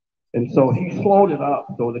 And so he slowed it up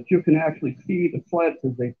so that you can actually see the sleds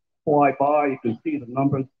as they fly by. You can see the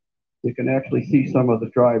numbers. You can actually see some of the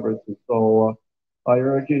drivers. And so I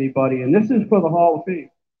urge anybody, and this is for the Hall of Fame.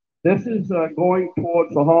 This is going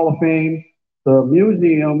towards the Hall of Fame, the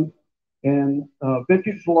museum, and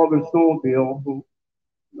Vintage Lovers Snowmobile, who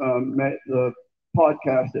met the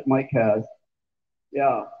podcast that Mike has.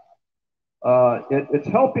 Yeah. It's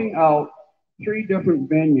helping out 3 different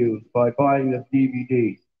venues by buying this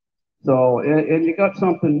DVD. So, and you got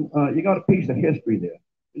something, you got a piece of history there.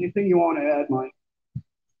 Anything you want to add, Mike?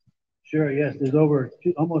 Sure, yes. There's over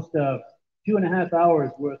almost 2.5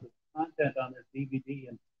 hours worth of content on this DVD.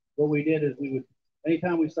 And what we did is we would,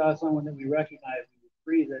 anytime we saw someone that we recognized, we would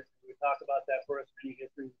freeze it. We would talk about that person, any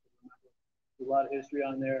history. There's a lot of history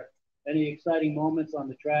on there. Any exciting moments on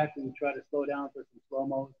the track, we would try to slow down for some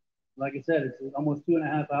slow-mos. Like I said, it's almost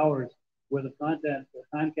 2.5 hours worth of content,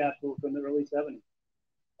 a time capsule from the early 70s.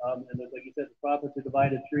 And like you said, the profits are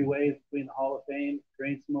divided 3 ways between the Hall of Fame,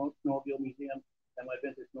 Train Snowmobile Museum, and my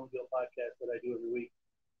Vintage Snowmobile podcast that I do every week.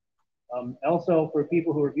 Also, for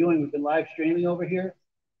people who are viewing, we've been live streaming over here.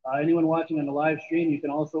 Anyone watching on the live stream, you can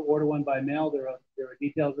also order one by mail. There are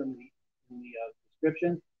details in the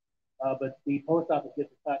description. But the post office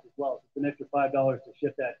gets a cut as well. So it's an extra $5 to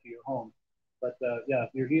ship that to your home. But yeah, if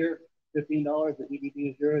you're here, $15, the DVD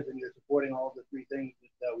is yours, and you're supporting all of the 3 things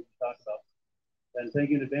that we just talked about. And thank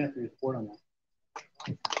you in advance for your support on that.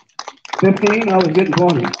 15, I was getting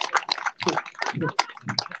 20.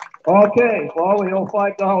 Okay, well, we owe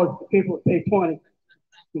 $5 to people that pay 20.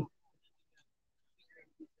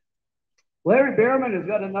 Larry Behrman has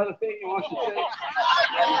got another thing he wants to say.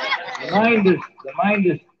 The mind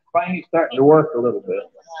is finally starting to work a little bit.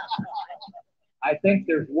 I think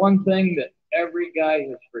there's one thing that every guy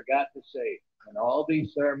has forgot to say in all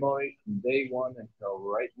these ceremonies from day one until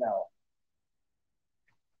right now.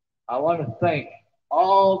 I want to thank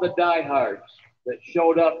all the diehards that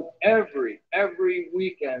showed up every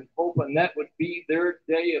weekend hoping that would be their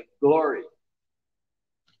day of glory.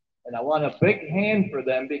 And I want a big hand for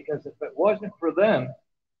them, because if it wasn't for them,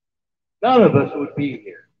 none of us would be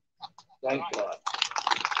here. Thank God.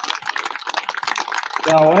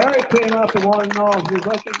 Now, Larry came up and wanted to know if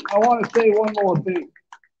I want to say one more thing.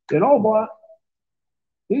 You know what?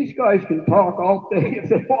 These guys can talk all day if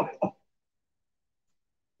they want.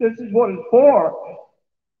 This is what it's for.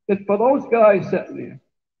 It's for those guys sitting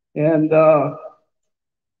there. And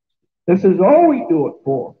this is all we do it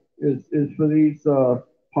for, is for these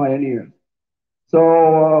pioneers.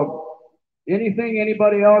 So anything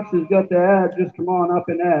anybody else has got to add, just come on up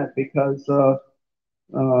and add, because you're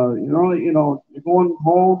going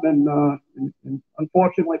home, and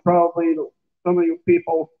unfortunately, probably some of you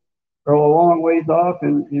people are a long ways off,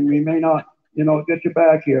 and we may not, get you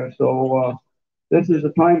back here. So this is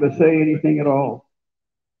the time to say anything at all.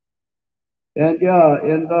 And yeah,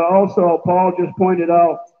 and also Paul just pointed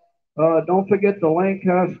out, don't forget the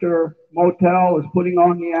Lancaster Motel is putting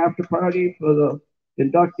on the after party for the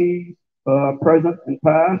inductees, present and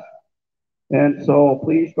past. And so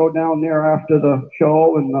please go down there after the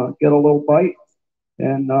show and get a little bite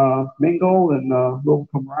and mingle and a little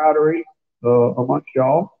camaraderie amongst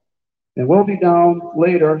y'all. And we'll be down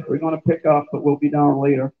later. We're going to pick up, but we'll be down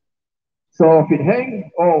later. So if you'd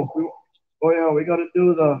hang, yeah, we got to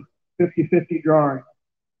do the 50-50 drawing.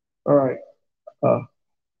 All right.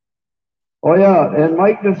 Oh yeah, and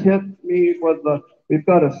Mike just hit me with we've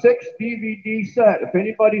got a 6 DVD set. If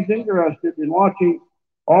anybody's interested in watching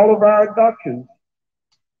all of our inductions,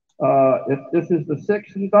 this is the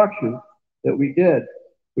 6th induction that we did.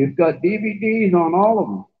 We've got DVDs on all of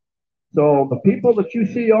them. So the people that you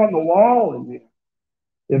see on the wall in there,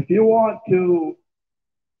 if you want to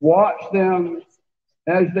watch them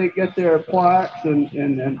as they get their plaques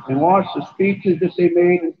and watch the speeches that they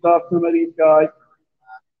made and stuff, some of these guys,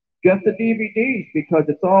 get the DVDs because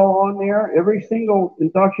it's all on there. Every single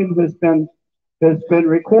induction has been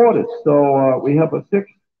recorded. So we have a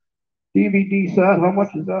 6 DVD set. How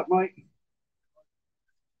much is that, Mike?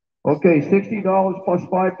 Okay, $60 plus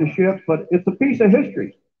 $5 to ship, but it's a piece of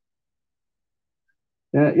history.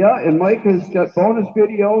 Yeah, and Mike has got bonus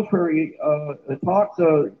videos where he talked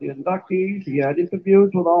to the inductees. He had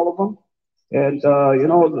interviews with all of them, and you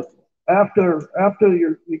know, after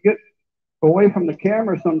you get away from the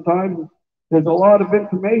camera, sometimes there's a lot of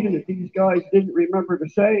information that these guys didn't remember to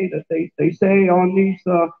say that they say on these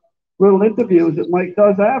little interviews that Mike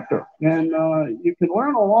does after, and you can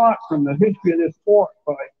learn a lot from the history of this sport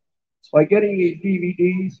by getting these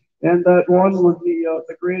DVDs. And that one was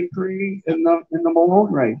the Grand Prix in the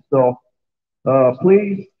Malone race. So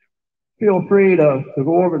please feel free to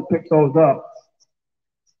go over and pick those up.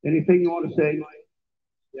 Anything you want to say, Mike?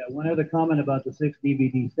 Yeah, one other comment about the 6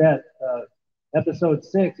 DVD set. Episode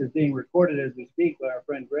 6 is being recorded as we speak by our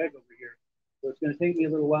friend Greg over here. So it's going to take me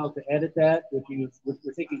a little while to edit that. We're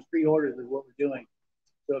taking pre-orders is what we're doing.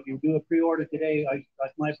 So if you do a pre-order today,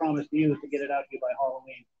 my promise to you is to get it out to you by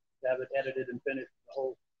Halloween, to have it edited and finished, the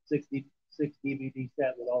whole 6 DVD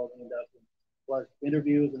set with all of the inductions, plus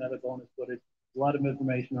interviews and other bonus footage. A lot of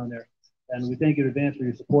information on there. And we thank you in advance for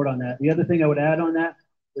your support on that. The other thing I would add on that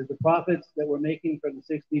is the profits that we're making from the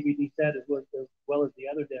 6 DVD set as well as the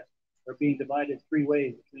other discs are being divided 3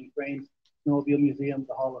 ways between Crane's Snowmobile Museum,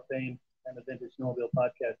 the Hall of Fame, and the Vintage Snowmobile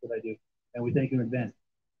podcast that I do. And we thank you in advance.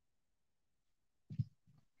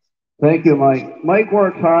 Thank you, Mike. Mike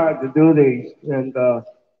works hard to do these, and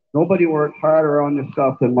nobody works harder on this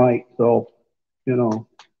stuff than Mike. So, you know,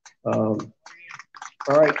 all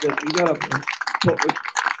right, you got to.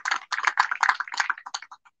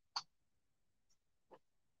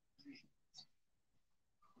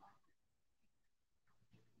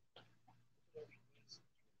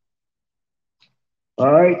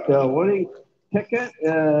 All right, winning ticket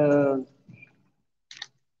is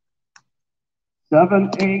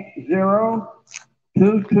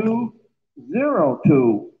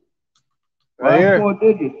 7802202. Right here. 4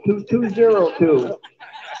 digits, 2202.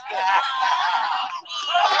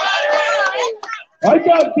 I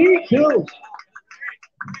got beat too.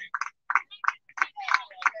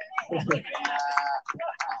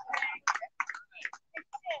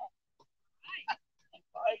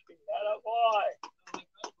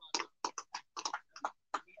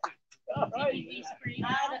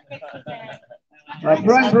 My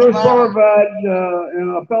friend Bruce Overbad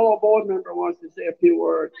and a fellow board member wants to say a few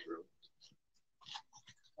words.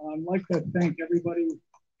 I'd like to thank everybody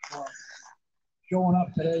for showing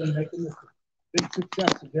up today and making this a big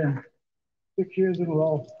success again, 6 years in a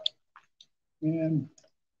row. And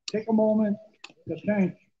take a moment to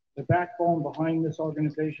thank the backbone behind this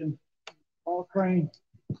organization, Paul Crane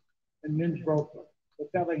and Minge Broker.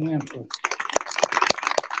 Let's have a hand for them.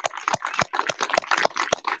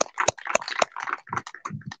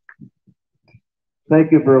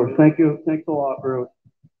 Thank you, Bruce. Thank you. Thanks a lot, Bruce.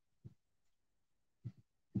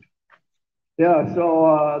 Yeah,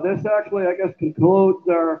 so this actually, I guess, concludes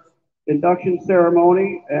our induction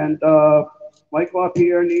ceremony. And Mike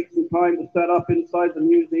LaPierre needs some time to set up inside the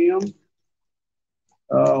museum.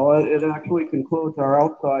 It actually concludes our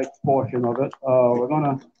outside portion of it. We're going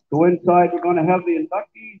to go inside. We're going to have the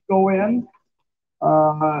inductees go in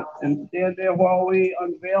and stand there while we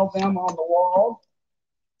unveil them on the wall.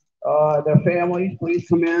 Their families, please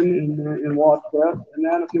come in and watch this. And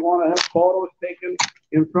then if you want to have photos taken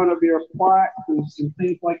in front of your plaques and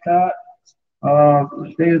things like that,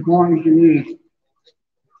 stay as long as you need.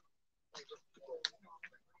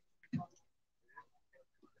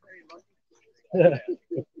 Okay.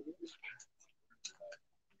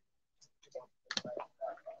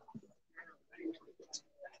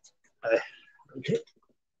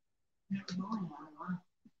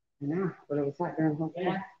 Yeah, but it was like there was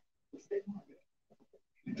okay.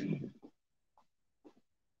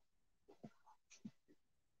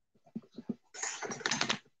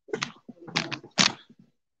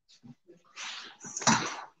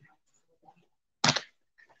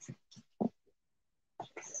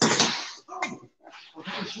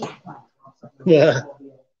 Yeah.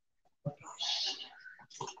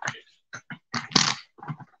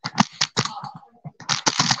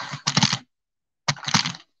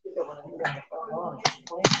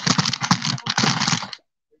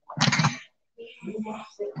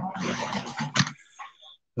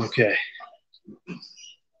 Okay.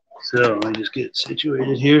 So let me just get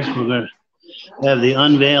situated here. We're going to have the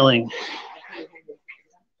unveiling.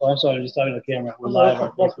 Oh, I'm sorry, I'm just talking to the camera. We're live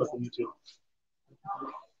on Facebook and YouTube.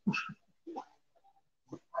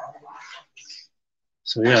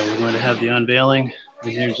 So yeah, we're going to have the unveiling in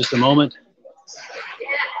here in just a moment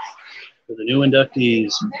for the new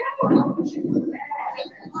inductees.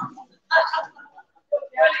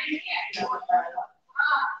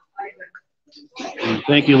 And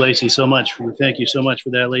thank you, Lacey, so much. Thank you so much for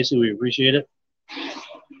that, Lacey. We appreciate it.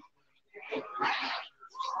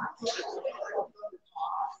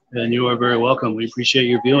 And you are very welcome. We appreciate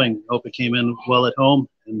your viewing. Hope it came in well at home.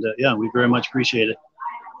 And yeah, we very much appreciate it.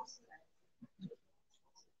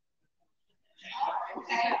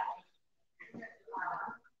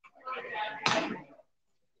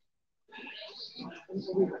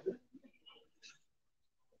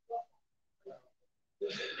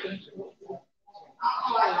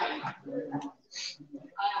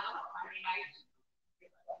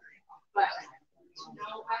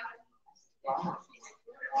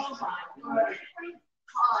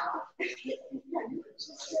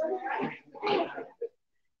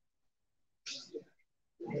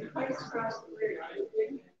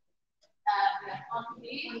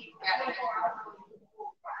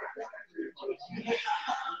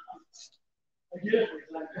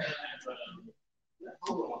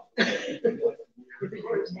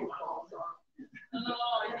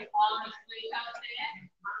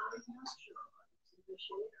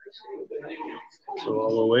 So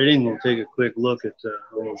while we're waiting, we'll take a quick look at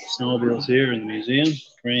all of the snowmobiles here in the museum,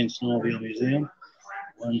 Crane Snowmobile Museum,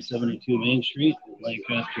 172 Main Street,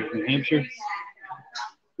 Lancaster, New Hampshire. If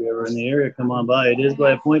you're ever in the area, come on by. It is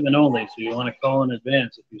by appointment only, so you want to call in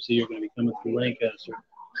advance. If you see you're going to be coming through Lancaster,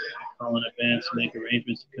 call in advance, make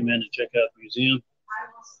arrangements to come in and check out the museum.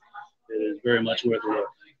 It is very much worth a look.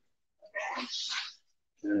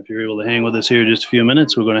 And if you're able to hang with us here just a few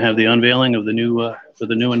minutes, we're going to have the unveiling of the new for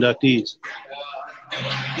the new inductees.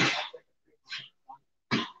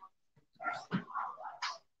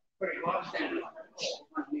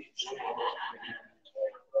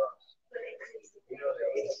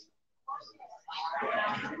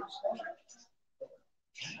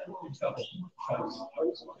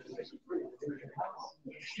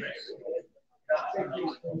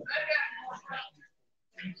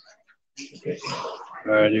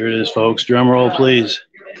 All right, here it is, folks. Drum roll, please.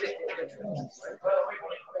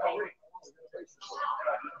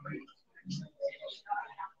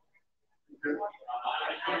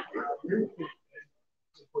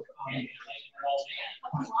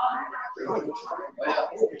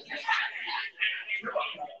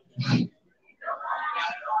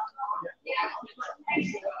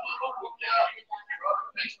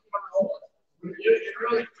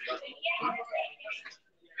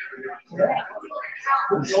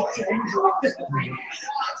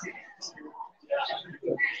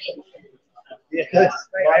 Yes.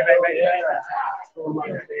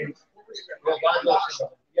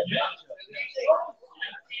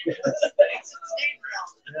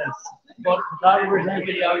 Photographers and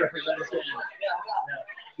videographers understand.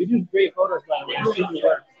 You do great photos, by the way. You do the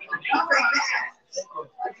work.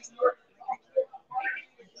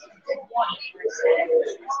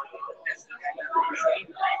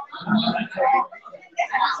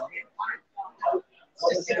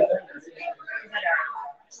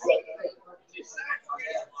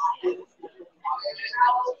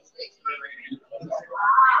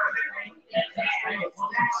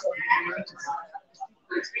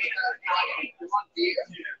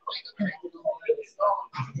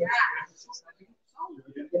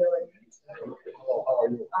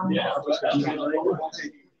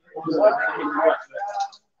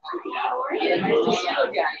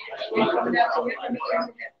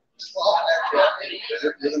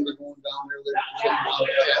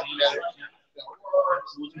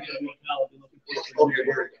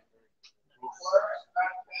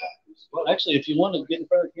 actually, if you want to get in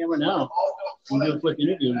front of the camera now, we can do a quick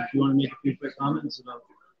interview. If you want to make a few quick comments about,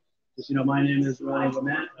 just, you know, my name is Ronnie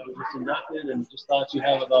Lamette. I was just inducted, and just thoughts you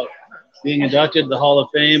have about being inducted, the Hall of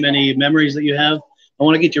Fame, any memories that you have. I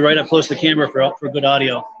want to get you right up close to the camera for good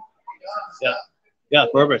audio. Yeah. Yeah,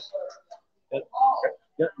 perfect.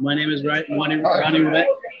 Yeah. My name is Ronnie Lamette.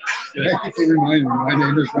 Thank you for reminding me. My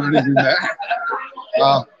name is Ronnie Lamette.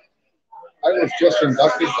 I was just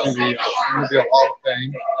inducted to the Snowmobile Hall of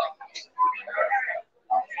Fame.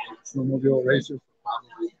 Snowmobile races for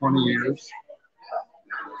probably 20 years.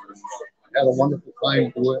 I had a wonderful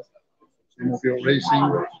time doing it. Snowmobile racing, a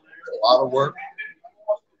lot of work.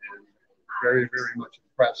 And very, very much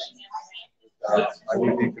impressed. I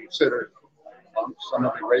would be considered among some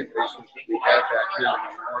of the great races that we had back here in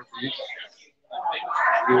the Northeast.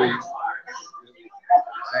 Really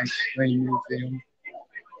thanks to the Train Museum,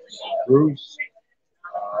 Bruce,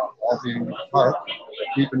 all being a part of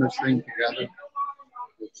keeping this thing together.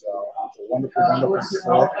 It's a wonderful, wonderful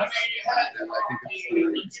sport, and I think it's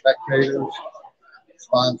the spectators,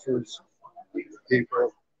 sponsors,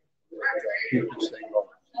 people that keep this thing going.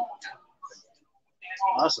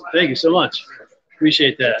 Awesome. Thank you so much.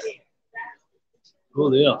 Appreciate that.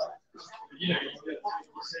 Cool deal.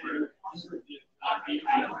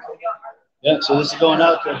 Yeah, so this is going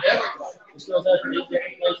out to, this goes out to 8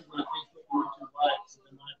 different places on Facebook and YouTube Live. So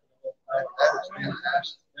they're live for the whole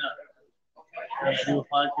hour. Yeah. I do a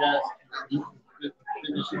podcast.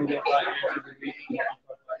 Finishing the podcast every week.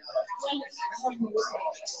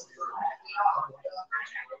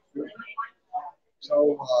 So,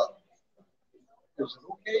 is it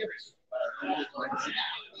okay if I believe so.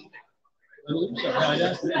 Yeah, I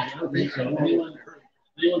asked them. I don't think so. Anyone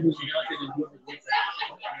who's inducted and whoever did that. You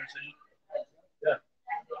know what I'm saying? Yeah.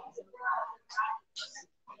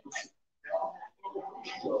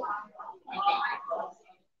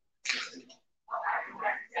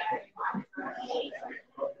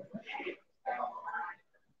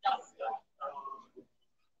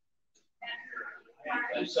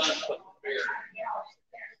 My son put the beer in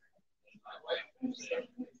my wife said,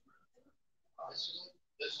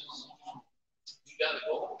 this is, you gotta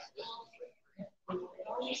go.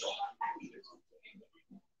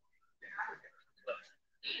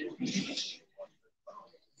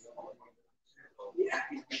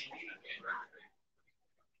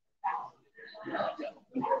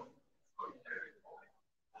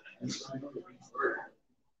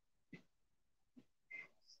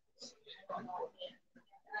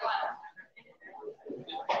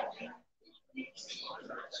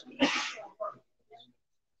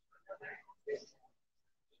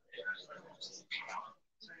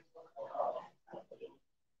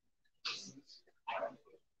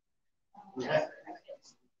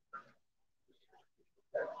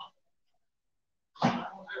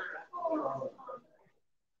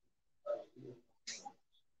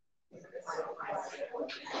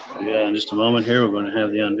 Yeah, in just a moment here, we're going to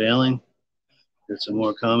have the unveiling. Get some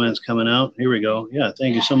more comments coming out. Here we go. Yeah,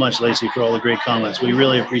 thank you so much, Lacey, for all the great comments. We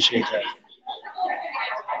really appreciate that.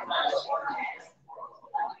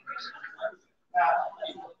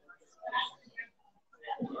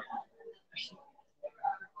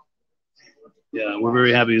 Yeah, we're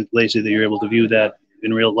very happy, Lacey, that you're able to view that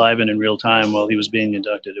in real live and in real time while he was being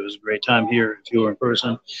inducted. It was a great time here if you were in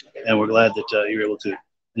person, and we're glad that you were able to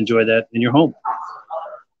enjoy that in your home.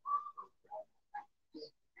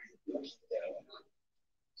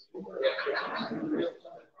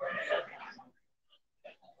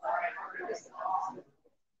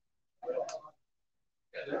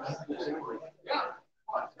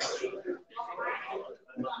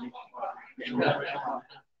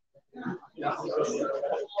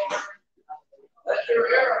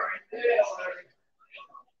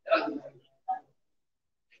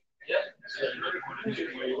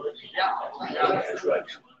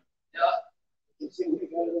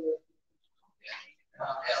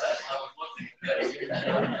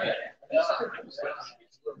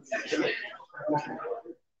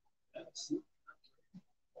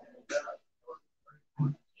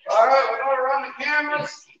 All right, we're going to run the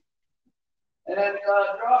cameras and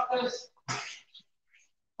drop this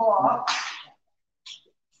cloth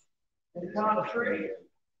and count of 3.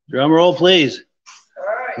 Drum roll, please. All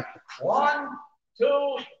right, 1,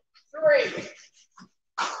 2, 3.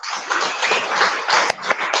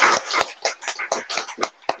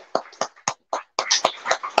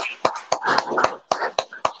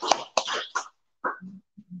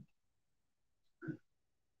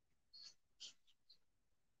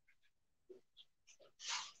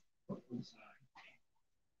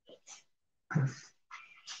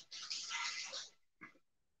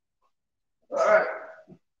 All right.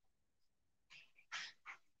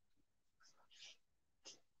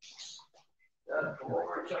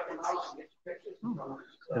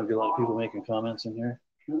 Gonna be a lot of people making comments in here.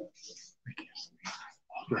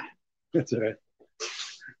 That's all right.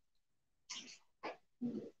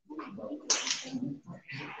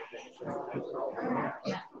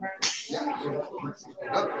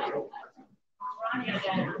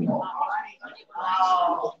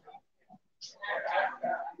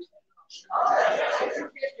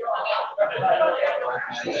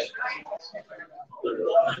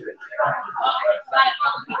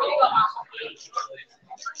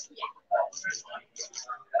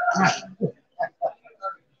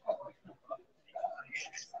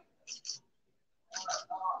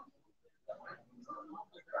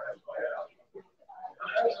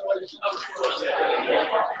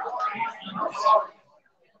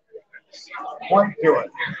 Point to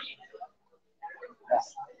it.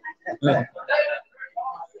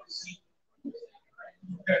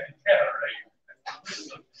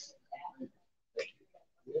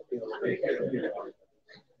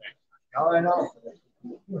 Now I know.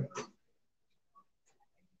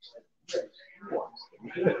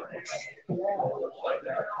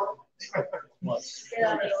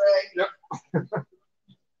 Yep.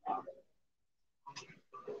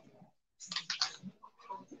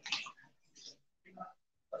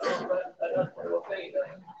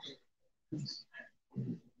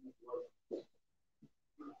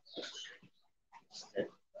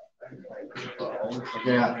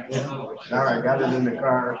 Yeah. All right, got it in the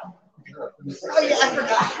car. Oh, yeah, I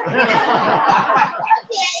forgot.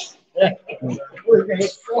 We're good.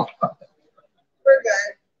 We're good.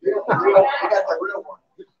 We got the real one.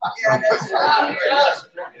 Yeah, that's right.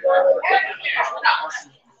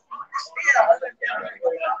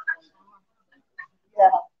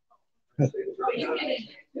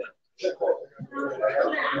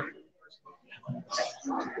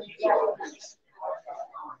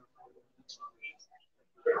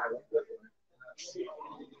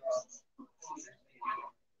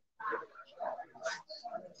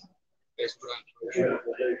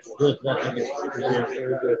 Good.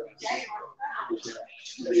 Very good.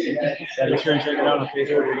 Yeah, be sure and check it out on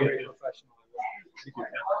Facebook.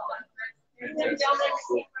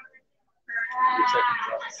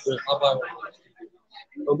 How about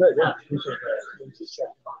Oh, good. Yeah, appreciate that.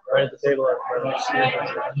 Right at the table.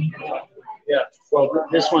 Yeah. Well,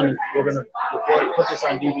 this one we're gonna put this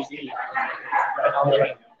on DVD.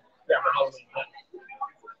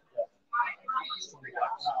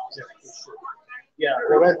 Yeah.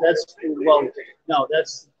 Well,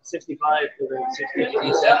 that's 65 to the 60 to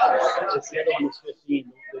the 70. It's the other one is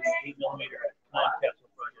 15, the 8mm time capsule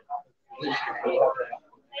project.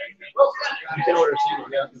 You can order a single,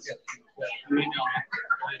 yeah. You email me.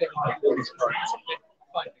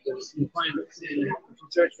 You find it. If you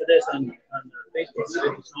search for this on Facebook,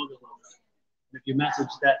 if you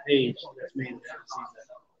message that page, that's me that receives that.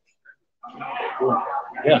 Cool.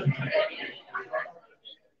 Yeah.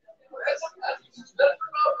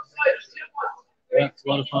 Yeah, it's a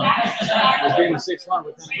lot of fun. We're doing the 6th one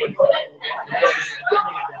with them.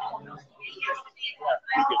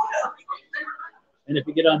 And if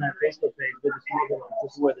you get on that Facebook page, this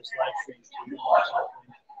is where this live stream is.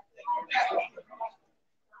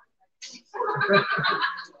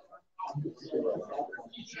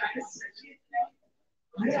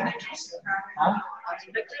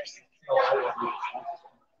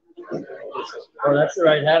 Oh, that's the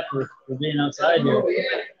right hat for being outside here.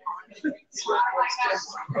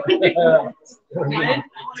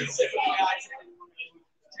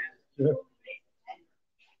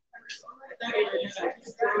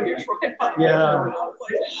 Yeah.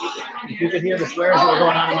 If you could hear the swears that were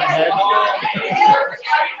going on in my head.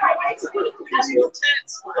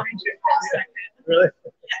 Really?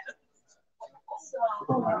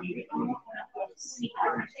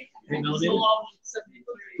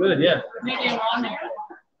 Good, yeah.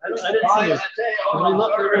 I didn't see it. When we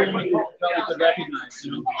looked earlier, we probably could recognize,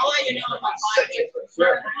 you know.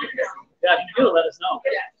 Sure. Yeah, if you do, let us know.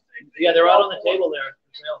 Yeah, they're out on the table there.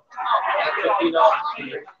 $15 for the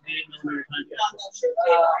 8mm time capsule.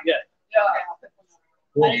 Yeah.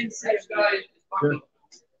 Cool. Sure.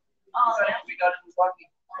 We got it lucky.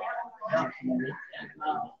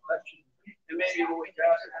 And maybe when we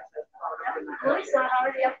got it, It's not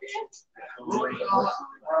already up there?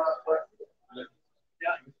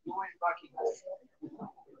 yeah, going lucky.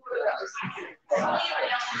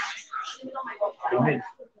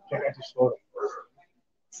 Check out this photo.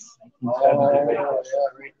 Oh, yeah,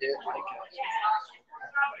 right there.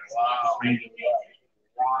 Wow.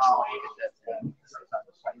 Wow, look at that.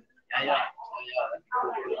 Yeah.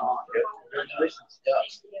 Congratulations. Yeah.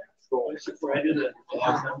 Before I do that,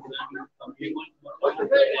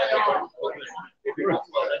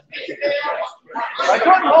 I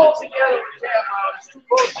couldn't hold together the camera. I was too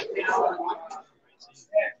close to the camera.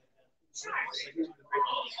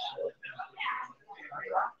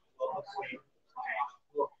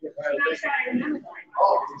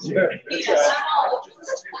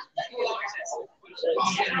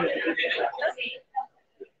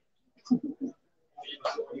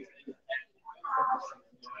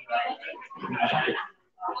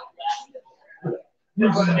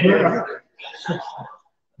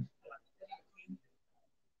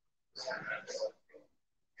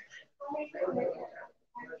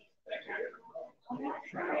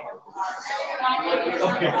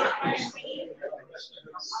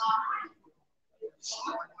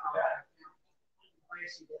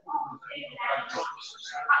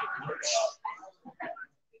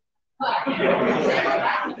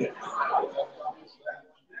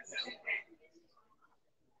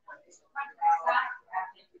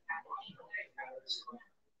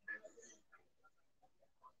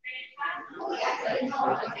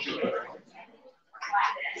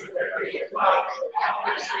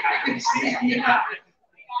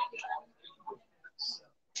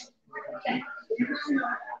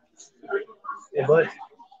 Hey, bud.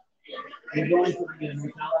 You're going to the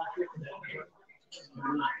new town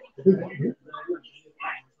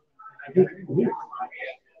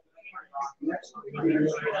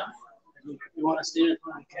You want to stand in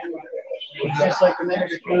front of the camera? Just like the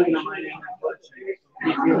next recording on my name.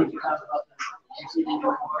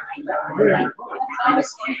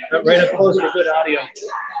 Right up close for good audio. I'm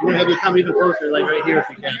going to have you come even closer, like right here if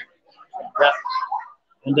you can. Yeah.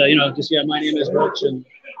 And, you know, just, yeah, my name is Roach, and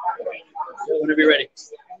whenever you're ready.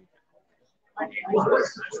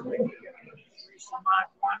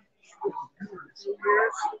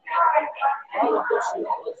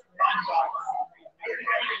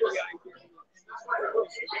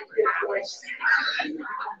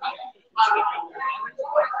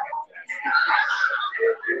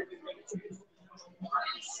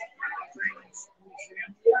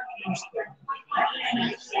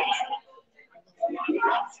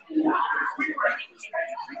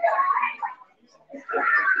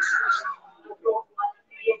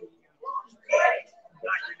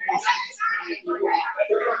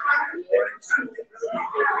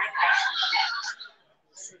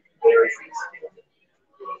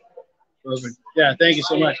 Perfect. Yeah, thank you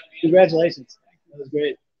so much. Congratulations. That was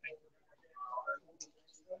great.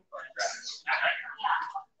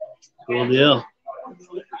 Cool deal.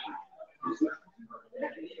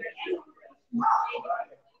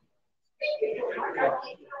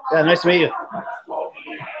 Yeah, nice to meet you.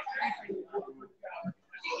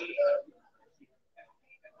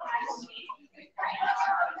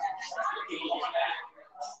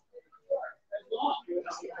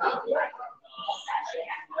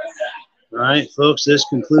 All right, folks, this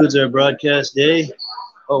concludes our broadcast day.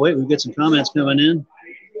 Oh, wait, we've got some comments coming in.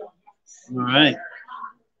 All right.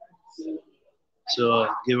 So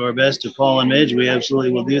give our best to Paul and Midge. We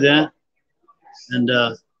absolutely will do that. And,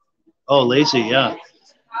 oh, Lacey, yeah.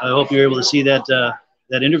 I hope you're able to see that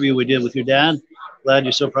that interview we did with your dad. Glad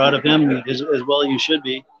you're so proud of him, as well you should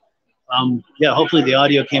be. Yeah, hopefully the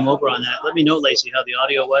audio came over on that. Let me know, Lacey, how the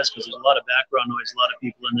audio was, because there's a lot of background noise, a lot of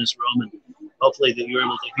people in this room, and hopefully that you're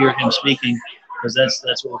able to hear him speaking, because that's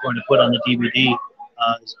what we're going to put on the DVD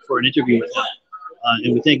for an interview with him.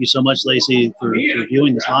 And we thank you so much, Lacey, for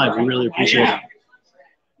viewing this live. We really appreciate it.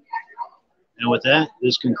 And with that,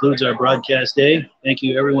 this concludes our broadcast day. Thank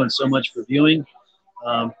you, everyone, so much for viewing.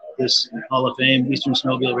 This Hall of Fame, Eastern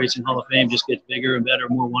Snowmobile Racing Hall of Fame, just gets bigger and better,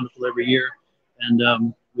 more wonderful every year.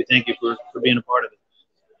 And we thank you for being a part of it.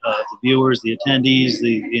 The viewers, the attendees,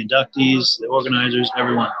 the inductees, the organizers,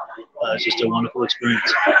 everyone. It's just a wonderful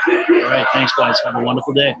experience. All right, thanks, guys. Have a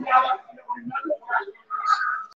wonderful day.